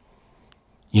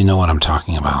 You know what I'm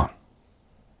talking about.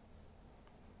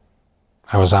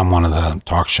 I was on one of the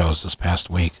talk shows this past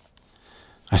week.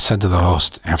 I said to the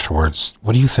host afterwards,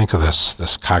 what do you think of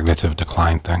this cognitive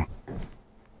decline thing?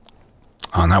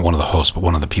 Not one of the hosts, but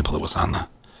one of the people that was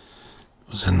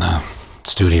in the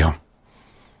studio.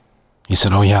 He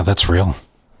said, oh yeah, that's real.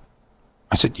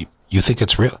 I said, you think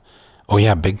it's real? Oh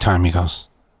yeah, big time, he goes.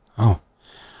 Oh,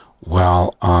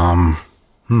 well,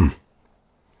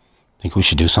 think we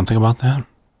should do something about that?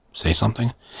 Say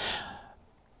something?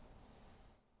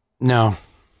 No.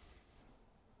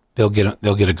 They'll get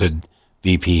a good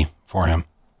VP for him.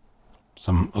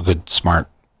 A good, smart,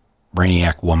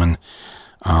 brainiac woman.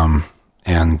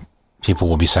 And people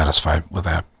will be satisfied with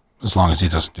that as long as he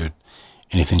doesn't do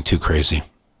anything too crazy.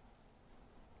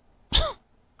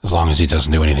 As long as he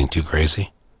doesn't do anything too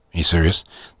crazy. Are you serious?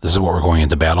 This is what we're going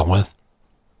into battle with?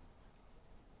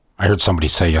 I heard somebody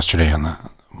say yesterday on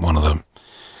one of the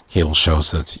cable shows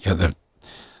that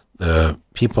the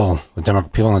people on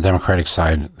the Democratic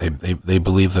side, they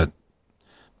believe that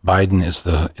Biden is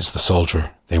the soldier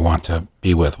they want to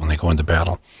be with when they go into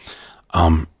battle.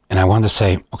 And I wanted to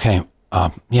say, okay,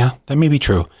 yeah, that may be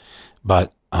true,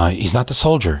 but he's not the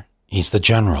soldier. He's the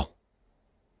general.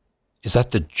 Is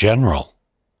that the general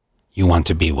you want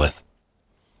to be with?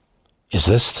 Is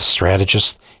this the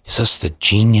strategist? Is this the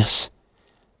genius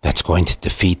that's going to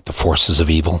defeat the forces of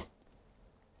evil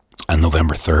on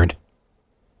November 3rd?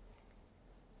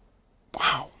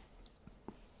 Wow.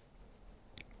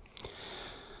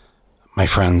 My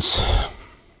friends,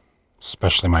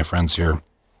 especially my friends here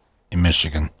in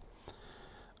Michigan,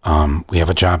 we have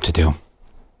a job to do.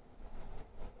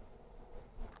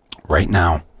 Right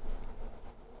now,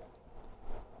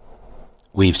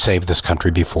 we've saved this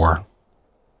country before.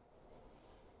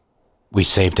 We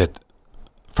saved it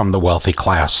from the wealthy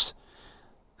class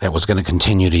that was going to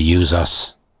continue to use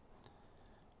us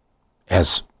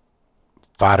as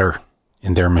fodder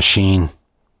in their machine.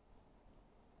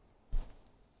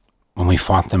 When we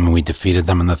fought them and we defeated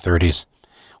them in the 30s,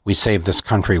 we saved this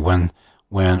country when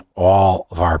all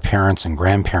of our parents and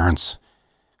grandparents,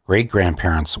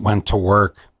 great-grandparents went to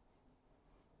work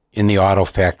in the auto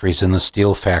factories, in the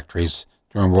steel factories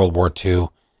during World War II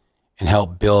and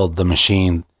helped build the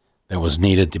machine that was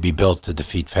needed to be built to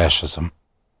defeat fascism.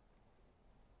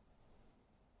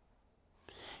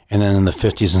 And then in the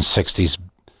 50s and 60s,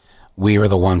 we were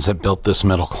the ones that built this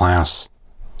middle class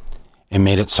and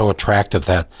made it so attractive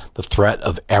that the threat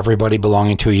of everybody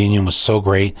belonging to a union was so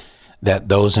great that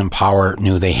those in power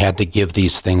knew they had to give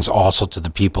these things also to the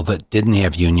people that didn't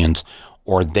have unions,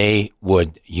 or they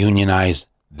would unionize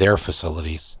their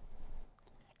facilities.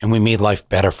 And we made life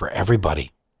better for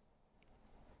everybody.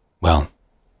 Well,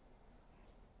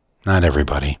 not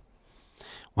everybody.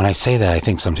 When I say that, I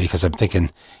think something because I'm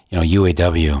thinking,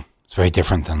 UAW is very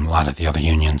different than a lot of the other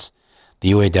unions.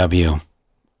 The UAW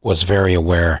was very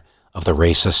aware of the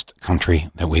racist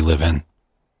country that we live in.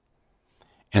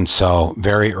 And so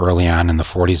very early on in the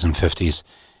 40s and 50s,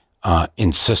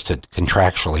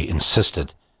 contractually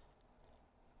insisted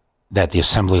that the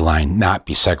assembly line not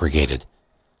be segregated,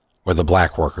 where the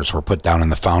black workers were put down in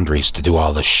the foundries to do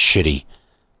all the shitty,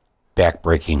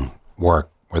 backbreaking work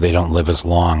where they don't live as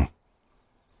long,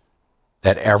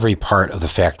 that every part of the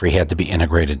factory had to be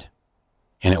integrated.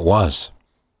 And it was.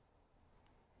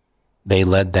 They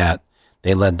led that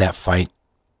fight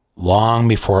long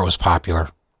before it was popular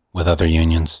with other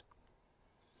unions.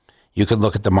 You could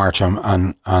look at the March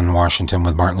on Washington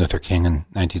with Martin Luther King in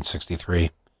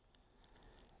 1963.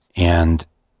 And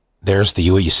there's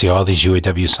you see all these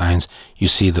UAW signs. You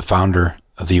see the founder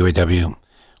of the UAW,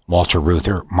 Walter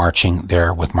Reuther, marching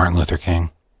there with Martin Luther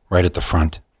King right at the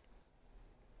front.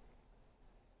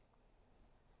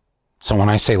 So when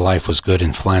I say life was good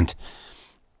in Flint,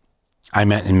 I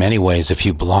meant in many ways, if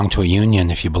you belong to a union,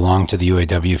 if you belong to the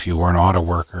UAW, if you were an auto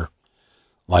worker,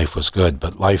 life was good.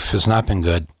 But life has not been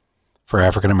good for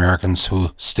African Americans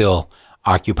who still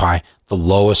occupy the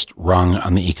lowest rung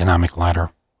on the economic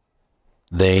ladder.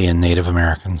 They and Native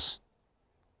Americans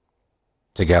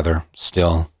together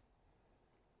still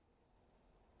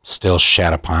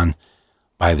shat upon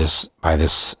by this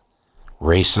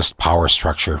racist power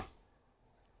structure.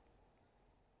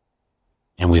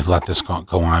 And we've let this go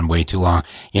on way too long.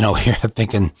 Here I'm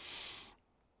thinking,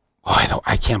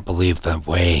 I can't believe the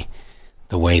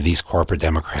way these corporate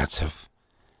Democrats have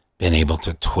been able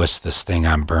to twist this thing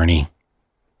on Bernie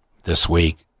this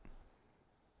week.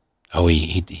 Oh,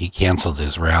 he canceled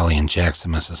his rally in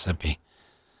Jackson, Mississippi.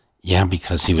 Yeah,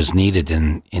 because he was needed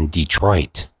in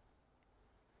Detroit.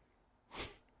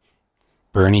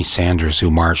 Bernie Sanders, who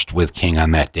marched with King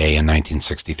on that day in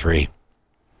 1963,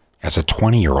 as a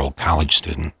 20-year-old college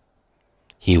student,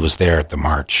 he was there at the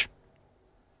March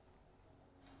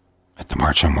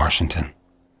on Washington.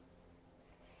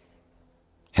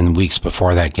 and weeks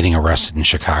before that getting arrested in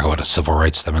Chicago at a civil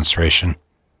rights demonstration.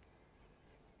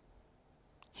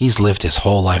 He's lived his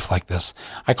whole life like this.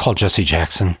 I called Jesse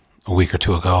Jackson a week or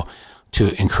two ago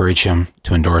to encourage him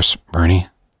to endorse Bernie.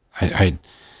 I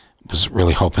was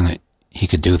really hoping that he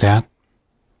could do that.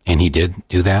 And he did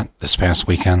do that this past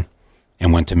weekend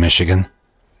and went to Michigan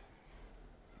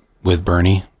with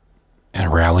Bernie at a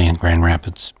rally in Grand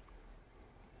Rapids.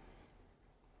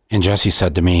 And Jesse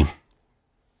said to me,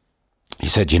 he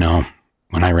said,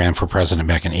 when I ran for president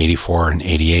back in 84 and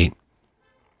 88,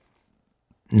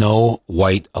 no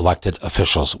white elected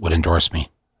officials would endorse me.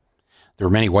 There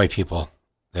were many white people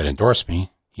that endorsed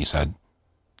me, he said,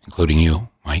 including you,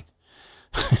 Mike.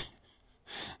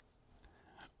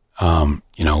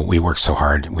 We worked so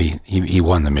hard. He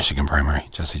won the Michigan primary,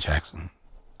 Jesse Jackson.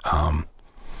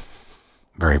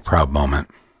 Very proud moment.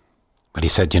 But he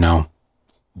said,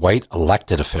 white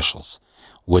elected officials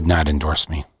would not endorse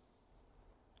me,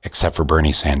 except for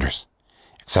Bernie Sanders,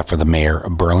 except for the mayor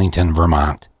of Burlington,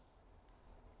 Vermont.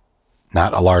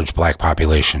 Not a large black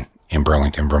population in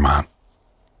Burlington, Vermont.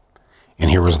 And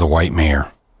here was the white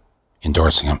mayor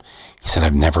endorsing him. He said,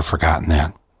 I've never forgotten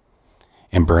that.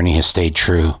 And Bernie has stayed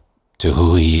true to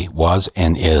who he was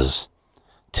and is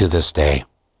to this day.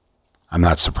 I'm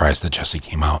not surprised that Jesse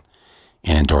came out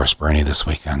and endorsed Bernie this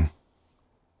weekend.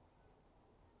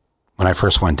 When I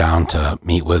first went down to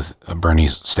meet with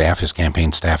Bernie's staff, his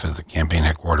campaign staff at the campaign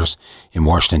headquarters in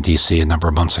Washington, D.C. a number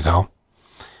of months ago,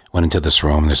 went into this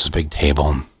room. There's a big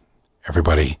table.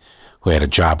 Everybody who had a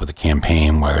job with the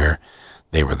campaign, whether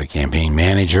they were the campaign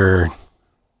manager,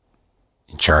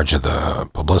 in charge of the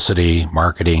publicity,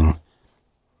 marketing,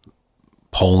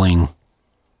 polling,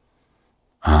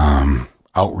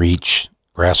 outreach,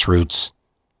 grassroots.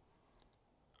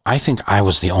 I think I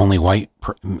was the only white,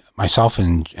 myself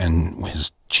and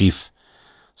his chief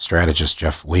strategist,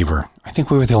 Jeff Weaver, I think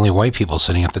we were the only white people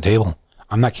sitting at the table.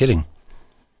 I'm not kidding.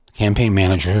 The campaign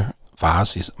manager,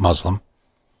 Faz, he's Muslim.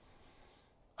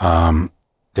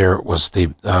 There was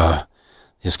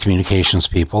his communications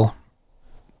people,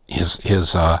 his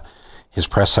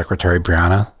press secretary,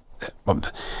 Brianna,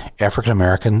 African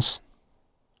Americans,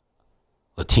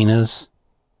 Latinas,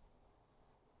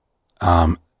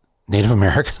 Native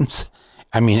Americans.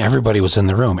 I mean, everybody was in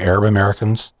the room. Arab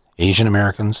Americans, Asian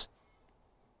Americans,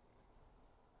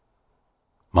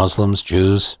 Muslims,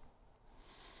 Jews,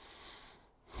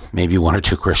 maybe one or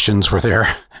two Christians were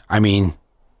there. I mean,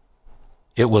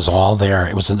 it was all there.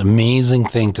 It was an amazing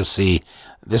thing to see.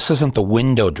 This isn't the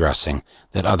window dressing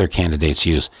that other candidates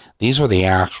use. These were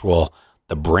the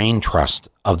brain trust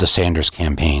of the Sanders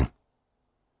campaign.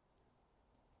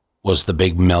 Was the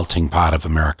big melting pot of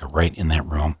America right in that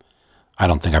room. I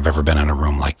don't think I've ever been in a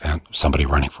room like that, somebody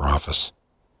running for office.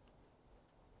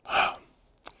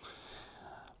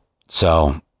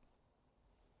 So,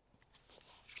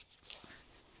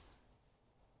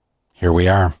 here we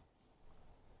are.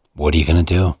 What are you going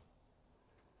to do?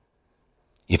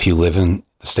 If you live in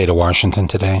the state of Washington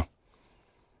today,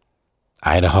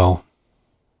 Idaho,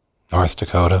 North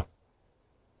Dakota,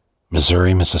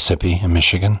 Missouri, Mississippi, and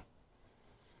Michigan,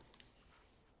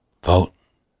 vote.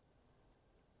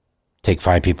 Take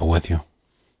 5 people with you.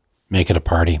 Make it a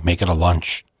party. Make it a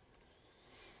lunch.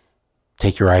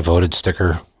 Take your I voted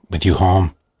sticker with you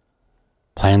home.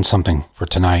 Plan something for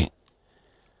tonight.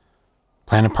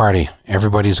 Plan a party.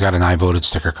 Everybody who's got an I voted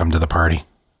sticker, come to the party.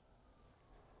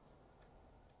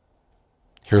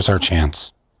 Here's our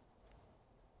chance.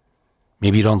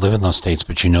 Maybe you don't live in those states,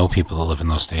 but you know people that live in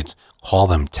those states. Call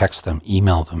them, text them,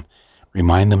 email them.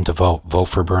 Remind them to vote. Vote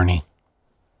for Bernie.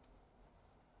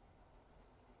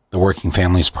 The Working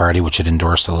Families Party, which had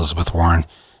endorsed Elizabeth Warren,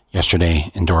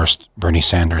 yesterday endorsed Bernie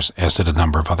Sanders, as did a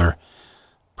number of other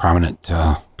prominent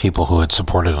people who had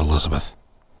supported Elizabeth.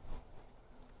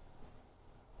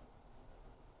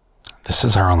 This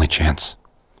is our only chance.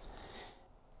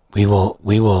 We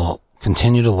will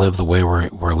continue to live the way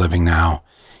we're living now,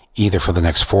 either for the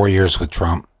next 4 years with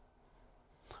Trump,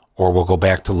 or we'll go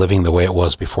back to living the way it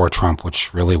was before Trump,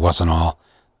 which really wasn't all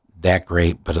that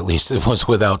great, but at least it was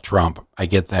without Trump. I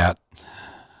get that.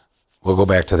 We'll go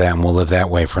back to that and we'll live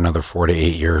that way for another 4 to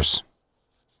 8 years.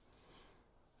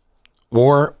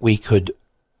 Or we could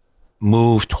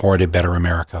move toward a better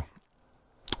America.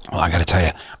 Well, I got to tell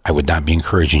you, I would not be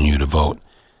encouraging you to vote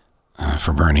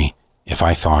for Bernie if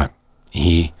I thought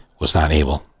he was not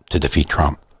able to defeat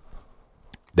Trump.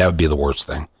 That would be the worst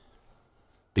thing,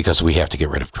 because we have to get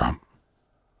rid of Trump.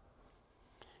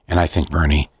 And I think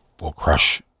Bernie will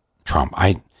crush Trump.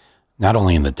 Not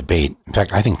only in the debate, in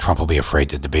fact, I think Trump will be afraid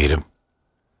to debate him.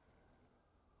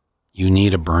 You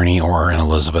need a Bernie or an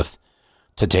Elizabeth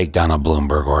to take down a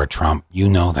Bloomberg or a Trump. You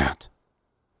know that.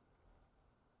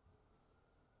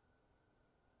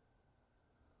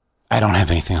 I don't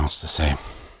have anything else to say.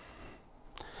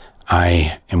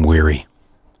 I am weary.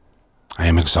 I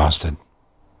am exhausted.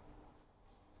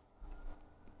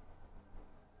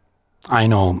 I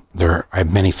know I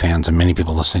have many fans and many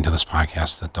people listening to this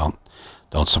podcast that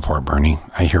don't support Bernie.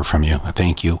 I hear from you. I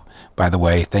thank you. By the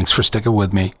way, thanks for sticking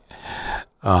with me.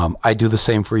 I do the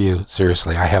same for you.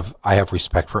 Seriously, I have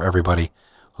respect for everybody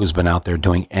who's been out there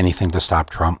doing anything to stop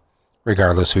Trump,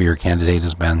 regardless who your candidate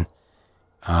has been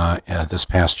this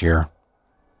past year.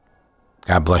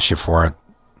 God bless you for it.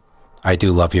 I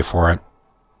do love you for it.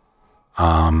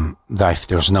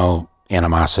 There's no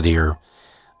animosity or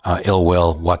ill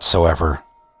will whatsoever.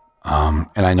 And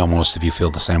I know most of you feel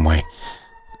the same way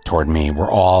toward me. We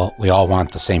all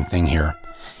want the same thing here.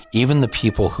 Even the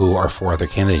people who are for other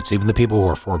candidates, even the people who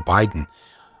are for Biden,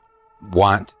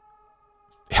 want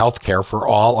health care for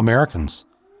all Americans,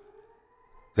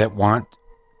 that want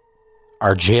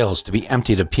our jails to be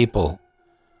emptied of people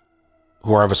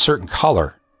who are of a certain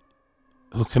color,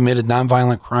 who committed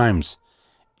nonviolent crimes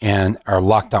and are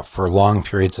locked up for long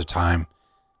periods of time.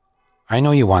 I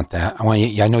know you want that.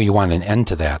 I know you want an end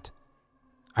to that.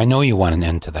 I know you want an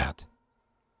end to that.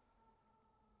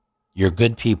 You're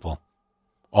good people.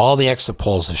 All the exit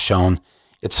polls have shown.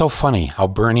 It's so funny how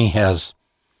Bernie has,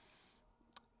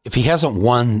 if he hasn't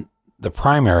won the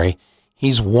primary,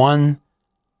 he's won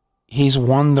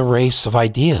the race of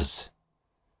ideas.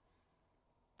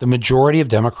 The majority of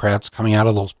Democrats coming out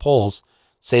of those polls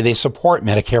say they support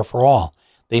Medicare for all.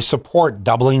 They support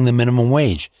doubling the minimum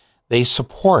wage. They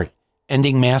support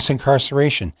ending mass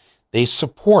incarceration. They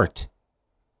support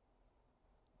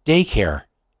daycare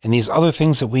and these other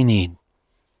things that we need.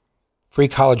 Free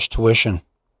college tuition.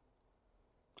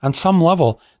 On some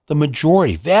level, the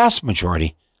majority, vast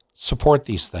majority, support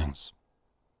these things.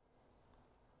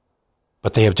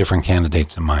 But they have different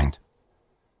candidates in mind.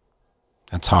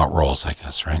 That's how it rolls, I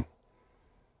guess, right?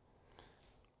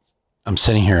 I'm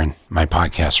sitting here in my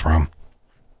podcast room,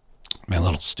 my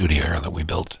little studio here that we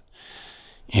built,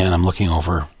 and I'm looking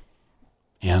over,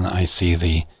 and I see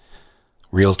the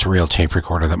reel-to-reel tape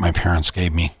recorder that my parents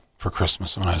gave me for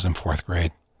Christmas when I was in 4th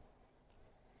grade.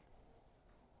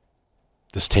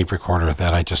 This tape recorder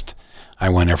that I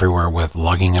went everywhere with,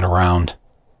 lugging it around.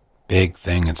 Big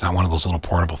thing. It's not one of those little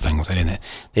portable things. They hadn't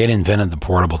invented the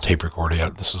portable tape recorder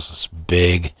yet. This is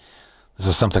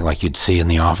something like you'd see in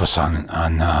the office on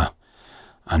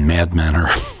Mad Men or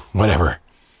whatever.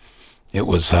 It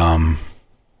was a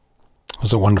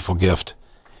wonderful gift.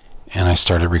 And I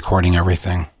started recording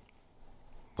everything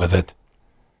with it.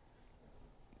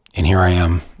 And here I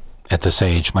am at this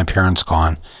age, my parents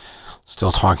gone,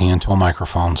 still talking into a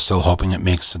microphone, still hoping it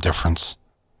makes a difference,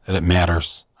 that it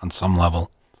matters on some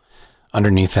level.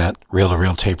 Underneath that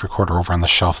reel-to-reel tape recorder over on the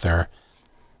shelf there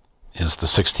is the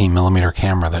 16mm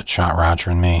camera that shot Roger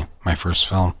and me, my first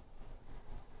film.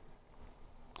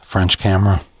 French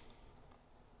camera.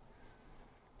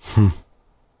 And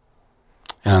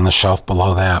on the shelf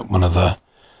below that, one of the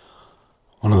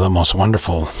most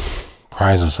wonderful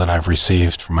prizes that I've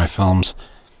received for my films.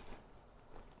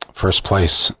 First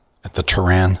place at the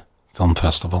Tehran Film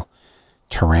Festival.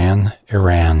 Tehran,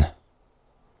 Iran.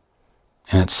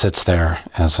 And it sits there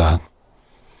as a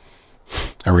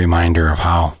reminder of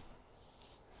how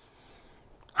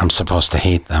I'm supposed to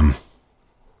hate them,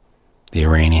 the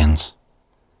Iranians.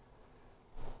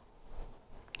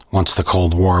 Once the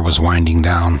Cold War was winding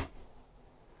down,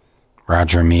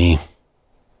 Roger and me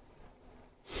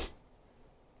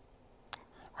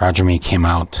came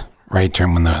out right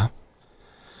during when the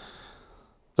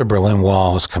Berlin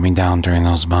Wall was coming down during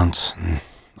those months and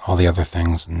all the other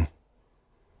things, and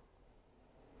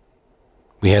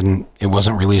it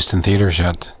wasn't released in theaters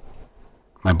yet.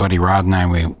 My buddy Rod and I,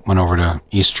 we went over to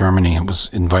East Germany. I was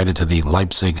invited to the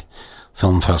Leipzig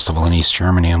Film Festival in East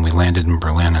Germany, and we landed in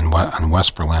Berlin, on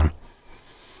West Berlin.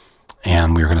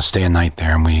 And we were going to stay a night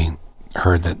there, and we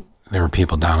heard that there were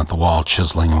people down at the wall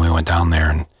chiseling, and we went down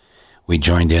there, and we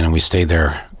joined in, and we stayed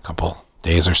there a couple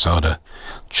days or so to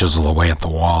chisel away at the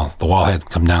wall. The wall hadn't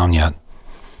come down yet,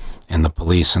 and the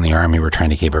police and the army were trying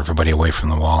to keep everybody away from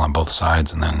the wall on both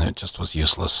sides, and then it just was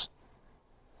useless.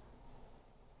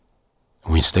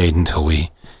 And we stayed until we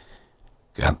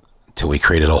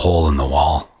created a hole in the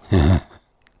wall.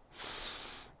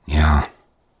 Yeah.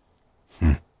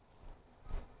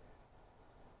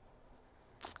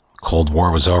 Cold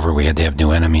War was over. We had to have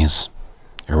new enemies.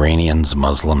 Iranians,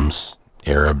 Muslims,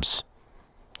 Arabs,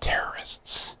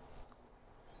 terrorists.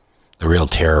 The real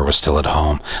terror was still at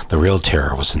home. The real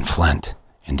terror was in Flint,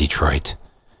 in Detroit,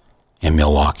 in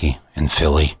Milwaukee, in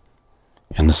Philly,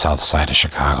 in the south side of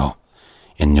Chicago,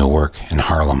 in Newark, in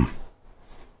Harlem,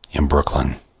 in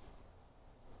Brooklyn,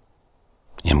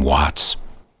 in Watts,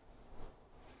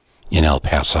 in El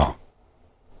Paso.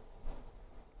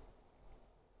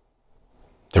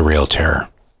 The real terror.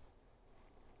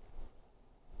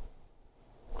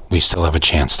 We still have a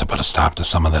chance to put a stop to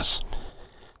some of this,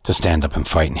 to stand up and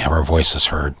fight and have our voices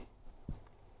heard.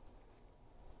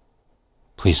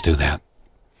 Please do that.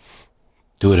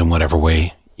 Do it in whatever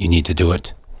way you need to do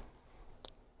it.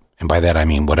 And by that I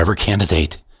mean whatever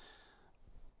candidate.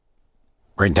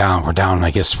 We're down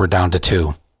to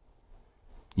 2.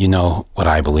 You know what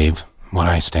I believe, what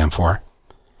I stand for.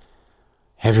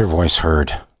 Have your voice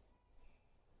heard.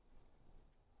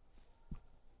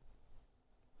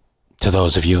 To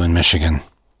those of you in Michigan,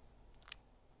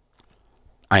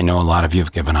 I know a lot of you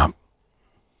have given up.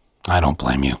 I don't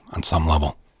blame you on some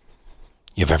level.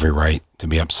 You have every right to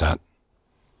be upset.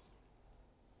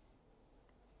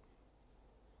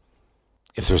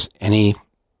 If there's any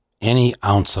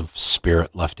ounce of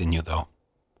spirit left in you, though,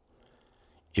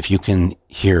 if you can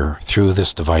hear through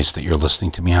this device that you're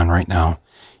listening to me on right now,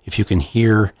 if you can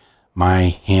hear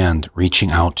my hand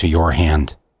reaching out to your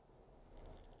hand,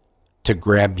 to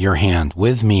grab your hand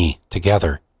with me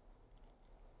together,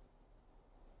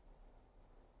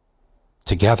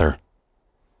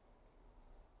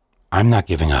 I'm not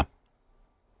giving up.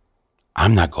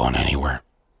 I'm not going anywhere.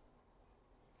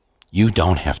 You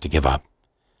don't have to give up.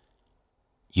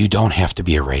 You don't have to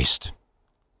be erased.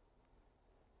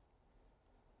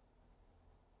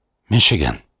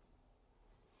 Michigan,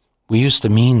 we used to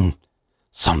mean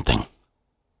something.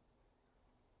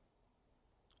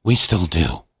 We still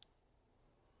do.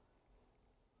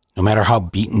 No matter how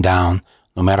beaten down,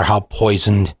 no matter how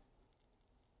poisoned,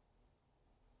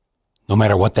 no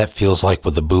matter what that feels like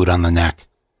with the boot on the neck,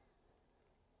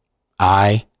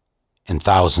 I and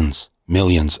thousands,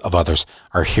 millions of others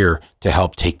are here to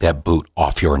help take that boot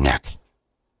off your neck.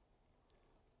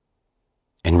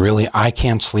 And really, I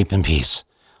can't sleep in peace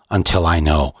until I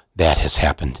know that has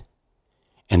happened,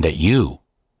 and that you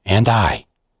and I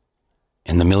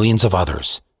and the millions of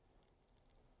others,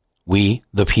 we,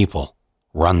 the people,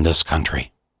 run this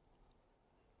country.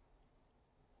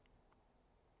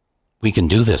 We can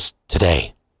do this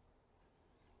today.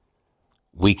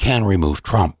 We can remove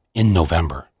Trump in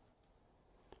November,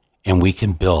 and we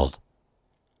can build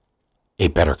a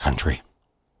better country.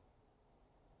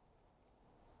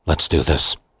 Let's do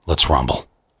this. Let's rumble.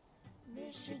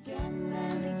 Michigan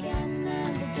and again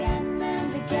and again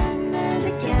and again and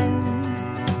again.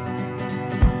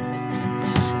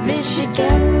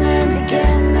 Michigan.